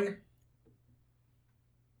killing?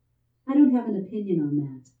 I don't have an opinion on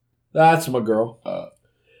that. That's my girl.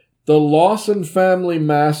 The Lawson Family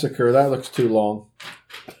Massacre. That looks too long.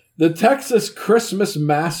 The Texas Christmas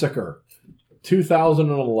Massacre,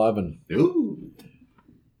 2011. Ooh.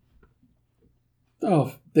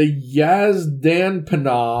 Oh, the Yazdan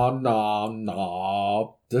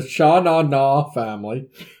the Shah-Na family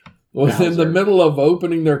was in the middle of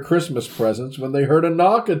opening their Christmas presents when they heard a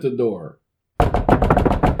knock at the door.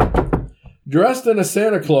 Dressed in a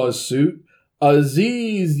Santa Claus suit,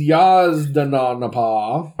 Aziz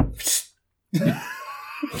Yazdanapa.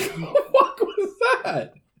 What was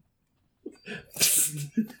that?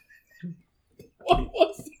 What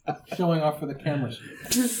was that? Showing off for the cameras.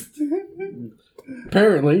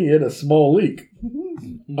 Apparently, he had a small leak.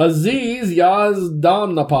 Aziz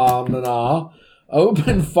Yazdanapa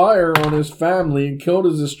opened fire on his family and killed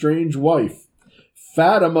his estranged wife,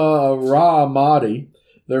 Fatima Rahmadi,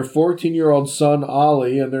 their 14-year-old son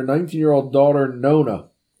Ali, and their 19-year-old daughter Nona.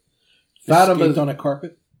 Escaped on a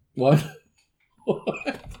carpet? What?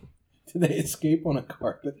 Did they escape on a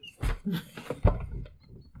carpet?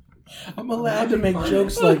 I'm allowed to make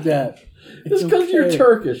jokes like that. It's because you're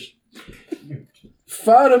Turkish.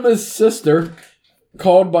 Fatima's sister,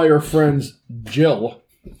 called by her friends Jill.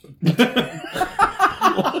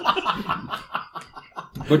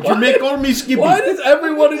 But you're calling me Skippy. Why does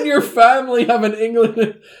everyone in your family have an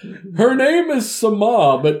English? Her name is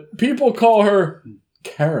Sama, but people call her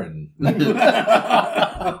Karen. I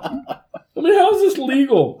mean, how is this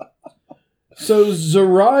legal? So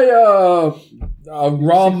Zaraya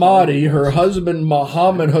Rahmati, her husband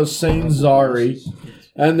Mohammed Hossein Zari,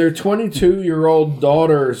 and their 22-year-old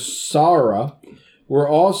daughter Sarah were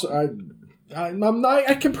also.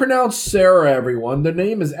 I can pronounce Sarah, everyone. The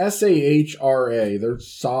name is Sahra. They're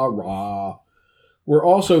Sarah. Were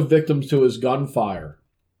also victims to his gunfire.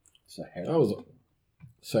 Sahara. That was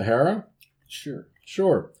Sahara? Sure.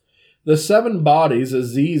 The 7 bodies,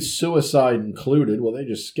 Aziz's suicide included, well, they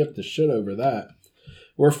just skipped the shit over that,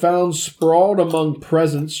 were found sprawled among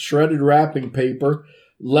presents, shredded wrapping paper,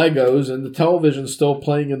 Legos, and the television still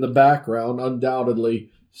playing in the background, undoubtedly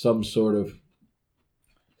some sort of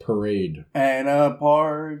parade. And a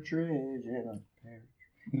partridge in a pear.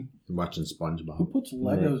 Watching Who SpongeBob. puts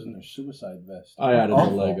Legos in their suicide vest? I added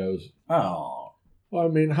Awful. the Legos. Oh. Well, I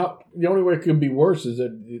mean, the only way it could be worse is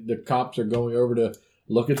that the cops are going over to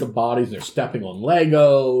look at the bodies. They're stepping on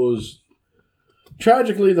Legos.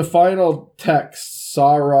 Tragically, the final text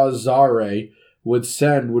Sarah Zare would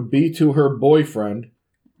send would be to her boyfriend.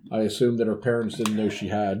 I assume that her parents didn't know she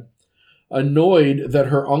had. Annoyed that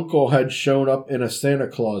her uncle had shown up in a Santa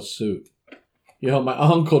Claus suit. You know, my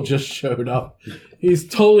uncle just showed up. He's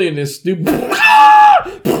totally in his stupid...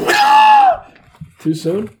 Too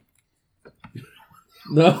soon?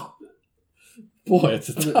 No? Boy, it's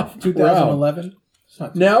a tough 2011? It's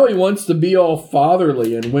not Now he wants to be all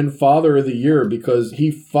fatherly and win Father of the Year because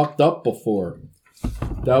he fucked up before.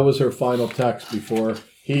 That was her final text before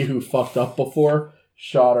he who fucked up before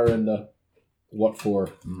shot her in the... What for?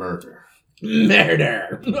 Murder.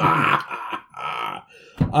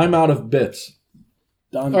 I'm out of bits.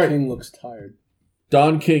 Don All right. King looks tired.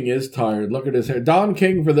 Don King is tired. Look at his hair. Don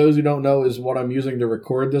King, for those who don't know, is what I'm using to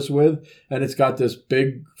record this with. And it's got this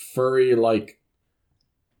big, furry, like,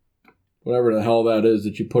 whatever the hell that is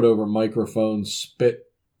that you put over microphones, spit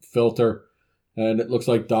filter. And it looks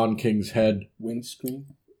like Don King's head. Windscreen?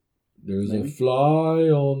 There's Maybe. a fly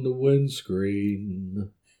on the windscreen.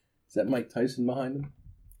 Is that Mike Tyson behind him?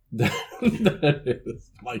 That is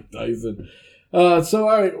Mike Tyson. So,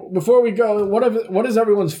 all right, before we go, what is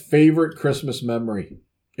everyone's favorite Christmas memory,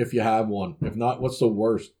 if you have one? If not, what's the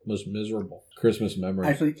worst, most miserable Christmas memory?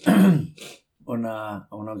 Actually, when I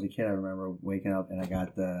was a kid, I remember waking up and I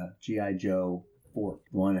got the G.I. Joe 4,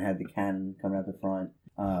 the one that had the cannon coming out the front.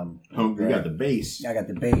 Oh, you got the base. I got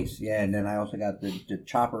the base, yeah, and then I also got the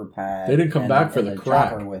chopper pad. They didn't come and back for and the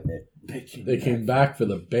crack. chopper with it. They came back for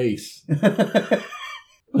the base.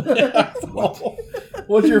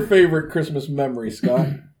 What's your favorite Christmas memory, Scott?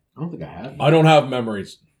 I don't think I have. I don't have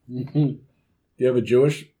memories. Do you have a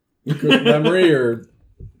Jewish Christmas memory, or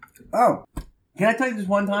Oh, can I tell you this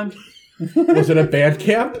one time? was it a band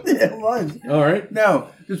camp? It was. All right. No,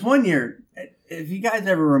 this one year, if you guys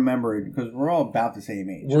ever remember it, because we're all about the same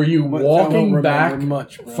age. Were you What- I don't walking remember back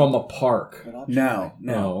much, bro. from a park? But I'll try. No.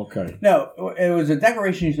 Oh, okay. No, it was a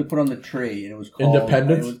decoration you used to put on the tree, and it was called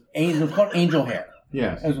Independence? It was called angel hair.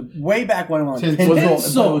 Yes. It was way back when it was Tinsel.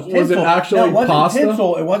 tinsel. Was it actually no, it wasn't pasta?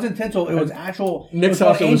 Tinsel. It wasn't tinsel. It was actual. Nick's it was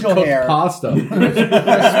house called it was angel cooked hair. pasta.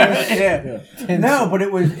 Yeah. No, but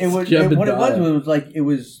it was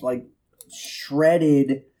like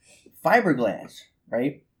shredded fiberglass,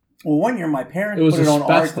 right? Well, one year my parents It was put it on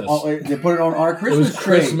asbestos. they put it on our It Christmas was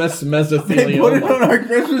tree. Christmas They put it mesothelioma. on our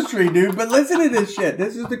Christmas tree, dude. But listen to this shit.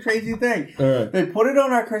 This is the crazy thing. All right. They put it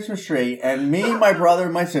on our Christmas tree, and me, my brother,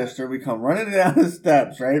 and my sister, we come running down the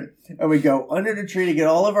steps, right? And we go under the tree to get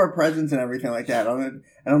all of our presents and everything like that. And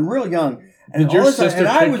I'm real young. And Did your all of a sudden- sister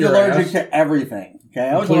and I kick was your allergic ass? to everything. Okay,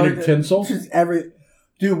 I was Including allergic tinsel? to just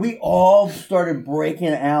Dude, we all started breaking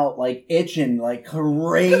out, like itching, like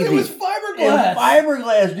crazy. It was It fiberglass. was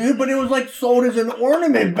fiberglass, dude, but it was like sold as an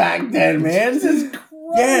ornament back then, man. Jesus Christ.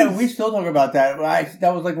 Yeah, we still talk about that.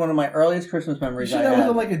 That was like one of my earliest Christmas You memories. sure I that had.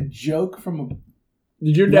 wasn't like a joke from a...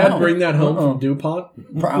 Did your dad No. bring that home from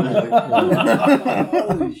DuPont? Probably.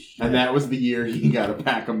 Holy shit. And that was the year he got a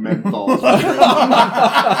pack of menthols.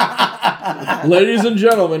 Ladies and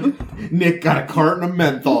gentlemen, Nick got a carton of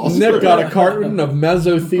menthols. Nick got a carton of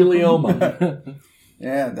mesothelioma.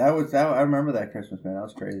 Yeah, that was that. I remember that Christmas, man. That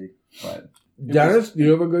was crazy. But Dennis, do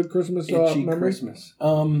you have a good Christmas Itchy memory? Christmas.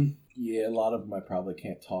 Yeah, a lot of them I probably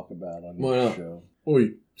can't talk about on Why this not? show.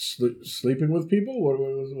 Wait, sleeping with people?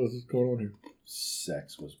 What's going on here?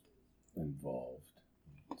 Sex was involved.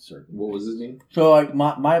 certain. What was his name? So like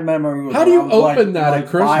my memory was How do you I was, open that at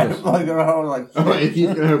Christmas? Like I was like Oh, he's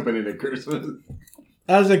gonna open it at Christmas.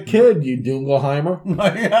 As a kid, you Dungelheimer.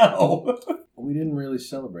 I know. We didn't really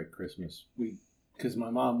celebrate Christmas. Because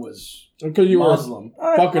my mom was Because you were Muslim.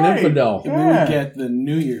 fucking Right. infidel. And we would get the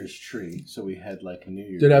New Year's tree, so we had like a New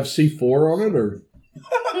Year's. Did it have C4 on it, or?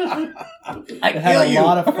 It had a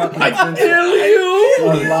lot of fucking tinsel. Kill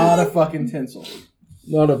you! A lot of fucking tinsel.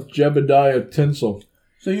 Not of Jebediah tinsel.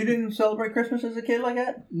 So you didn't celebrate Christmas as a kid like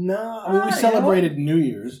that? No, I mean, we you celebrated New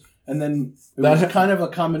Year's, and then it That- was kind of a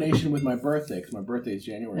combination with my birthday, because my birthday is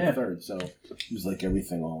January Yeah. 3rd, so it was like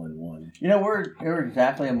everything all in one. You know, we're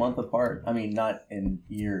exactly a month apart. I mean, not in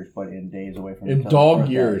years, but in days away from In each other's dog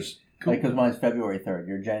birthday. years. Because mine's February 3rd.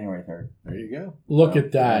 You're January 3rd. There you go. Look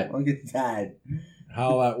at that. Look at that.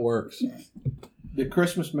 How that works. The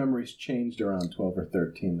Christmas memories changed around 12 or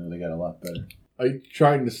 13, though. They got a lot better. Are you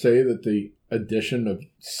trying to say that the addition of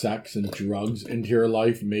sex and drugs into your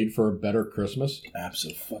life made for a better Christmas?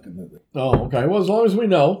 Absolutely. Oh, okay. Well, as long as we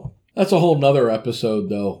know. That's a whole nother episode,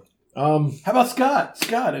 though. How about Scott?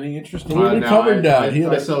 Scott, any interesting? We already covered that. He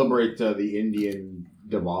had I a- celebrate the Indian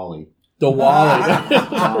Diwali. The Wally.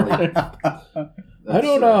 I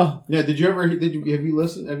don't know. Yeah, have you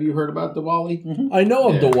listened? Have you heard about Diwali? I know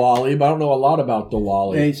of Yeah. Diwali, but I don't know a lot about They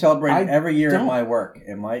Diwali. celebrate I every year at don't. my work,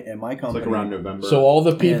 in my It's company. like around November. So all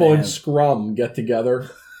the people Yeah, in yeah. Scrum get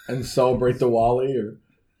together and celebrate Diwali, or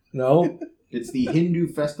no? It's the Hindu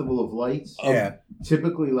Festival of Lights, Yeah.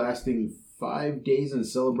 typically lasting 5 days and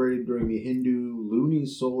celebrated during the Hindu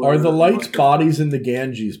lunisolar. Are the lights month. bodies in the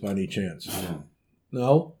Ganges by any chance? No.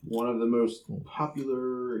 No? One of the most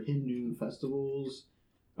popular Hindu festivals.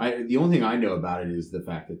 The only thing I know about it is the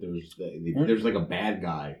fact that there's like a bad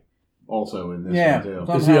guy also in this Yeah. one too.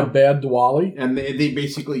 So- Is he a bad Diwali? And they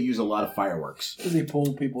basically use a lot of fireworks. Did they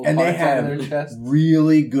pull people's And they hearts out of have their chest?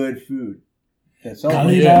 really good food. Yeah,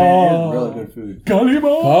 celebration Kalima. is really good food.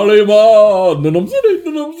 Kalima! Nunum city,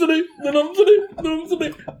 nunum city, nunum city, nunum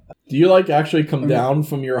city. Do you like actually come down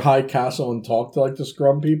from your high castle and talk to like the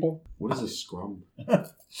Scrum people? What is a scrum?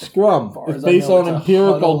 Scrum. far It's as I based know, on it's a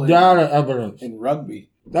empirical huddle data evidence. In rugby.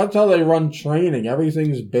 That's how they run training.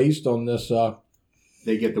 Everything's based on this.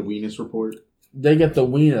 They get the Weenus report. They get the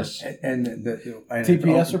weenus. And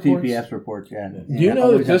TPS reports? TPS reports, yeah. Do you Yeah, know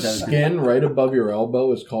that always have this to- skin right above your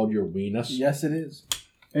elbow is called your weenus? Yes, it is.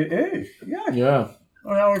 It is, yeah. Yeah.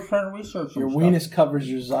 Well, I was trying to research Your some weenus covers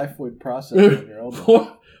your xiphoid process on your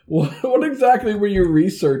elbow. What exactly were you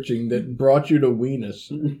researching that brought you to weenus?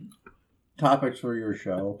 stuff. Topics for your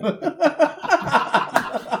show.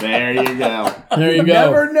 There you go. There you go.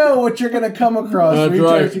 Never know what you're going to come across That's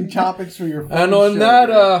right. researching topics for your And fucking on show.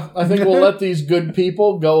 that, I think we'll let these good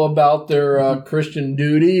people go about their Christian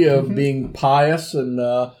duty of being pious and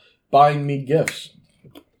buying me gifts.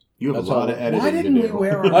 You have That's a lot all. of editing Why didn't to we do.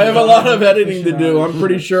 wear our I have a lot of editing to do. I'm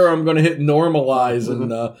pretty sure I'm going to hit normalize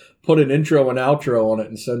and put an intro and outro on it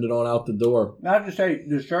and send it on out the door. I have to say,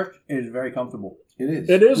 the shirt is very comfortable. It is.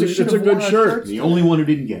 It is. We It's should a have good worn our shirt. shirts The today. only one who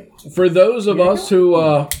didn't get it. For those of us who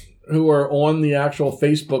are on the actual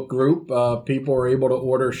Facebook group, people were able to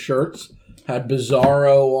order shirts. Had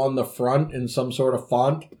Bizarro on the front in some sort of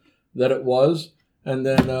font that it was, and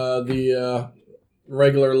then the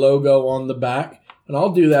regular logo on the back. And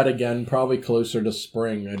I'll do that again, probably closer to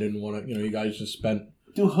spring. I didn't want to, you guys just spent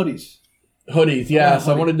Do hoodies. hoodies. Yes,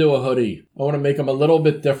 I want to do a hoodie. I want to make them a little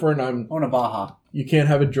bit different. On a Baja. You can't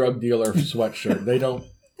have a drug dealer sweatshirt. They don't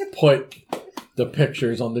put the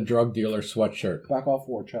pictures on the drug dealer sweatshirt. Back off,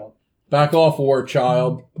 War Child. Back off, War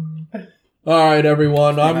Child. All right,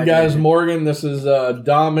 everyone. I'm Gaz Morgan. This is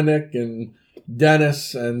Dominic and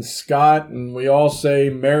Dennis and Scott, and we all say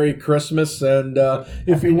Merry Christmas. And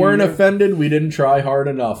if you weren't offended, we didn't try hard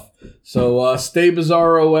enough. So stay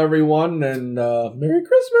bizarro, everyone, and Merry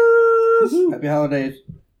Christmas. Happy holidays.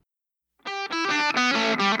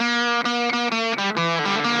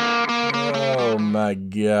 Oh my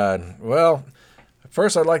God. Well,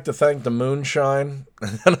 first I'd like to thank the Moonshine,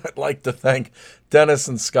 and then I'd like to thank Dennis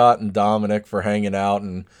and Scott and Dominic for hanging out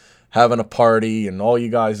and having a party, and all you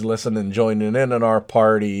guys listening and joining in on our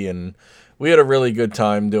party. And we had a really good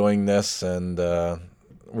time doing this, and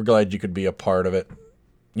we're glad you could be a part of it.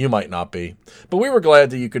 You might not be, but we were glad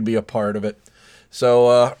that you could be a part of it.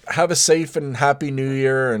 So have a safe and happy New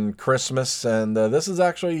Year and Christmas. And this is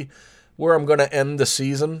actually where I'm going to end the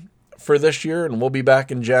season for this year, and we'll be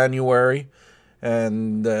back in January.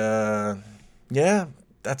 And yeah,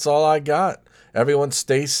 that's all I got. Everyone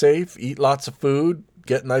stay safe, eat lots of food,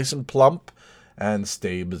 get nice and plump, and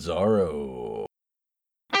stay bizarro.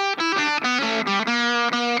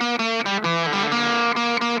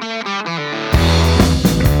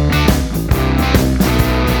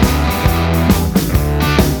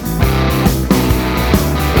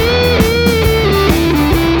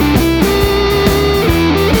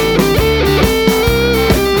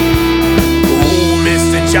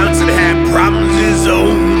 his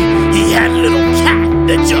own. He had a little cat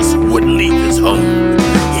that just wouldn't leave his home.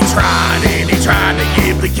 He tried and he tried to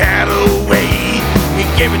give the cat away. He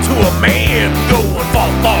gave it to a man going far,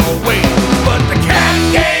 far away. But the cat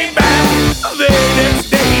came back the very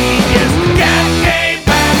next day. Yes, the cat came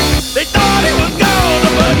back. They thought he was gone,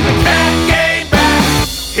 but the cat came back.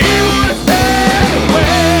 He would stay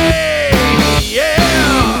away.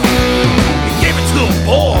 Yeah. He gave it to a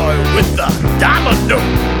boy with the dollar note.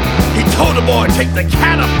 He told the boy, take the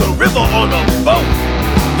cat up the river on a boat.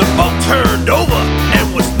 The boat turned over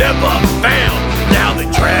and was never found. Now they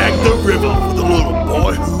dragged the river for the little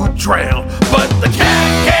boy who drowned. But the cat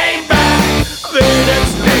came back the very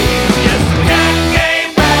next day. Yes, the cat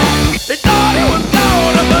came back. They thought he was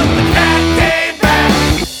gone, but the cat came back.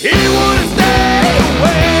 He wouldn't stay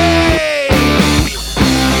away.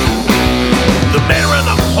 The man around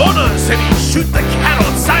the corner said he'd shoot the cat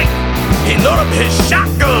on sight. He loaded up his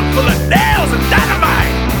shotgun full of nails and dynamite.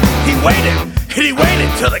 He waited and he waited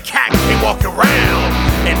till the cat came walking around.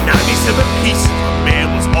 And 97 pieces of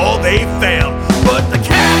man was all they found. But the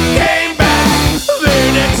cat came back the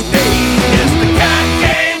very next day. Yes, the cat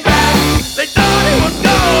came back. They thought he was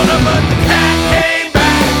gone, but the cat came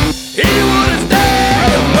back. He wouldn't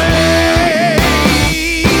stay away.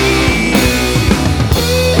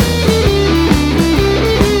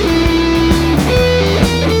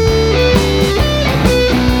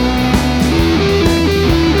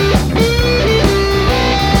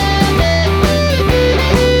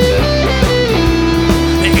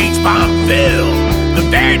 The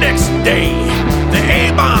very next day, the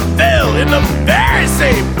A-bomb fell in the very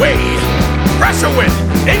same way. Russia went,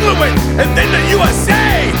 England went, and then the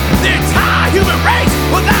USA. The entire human race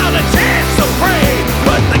without a chance to pray.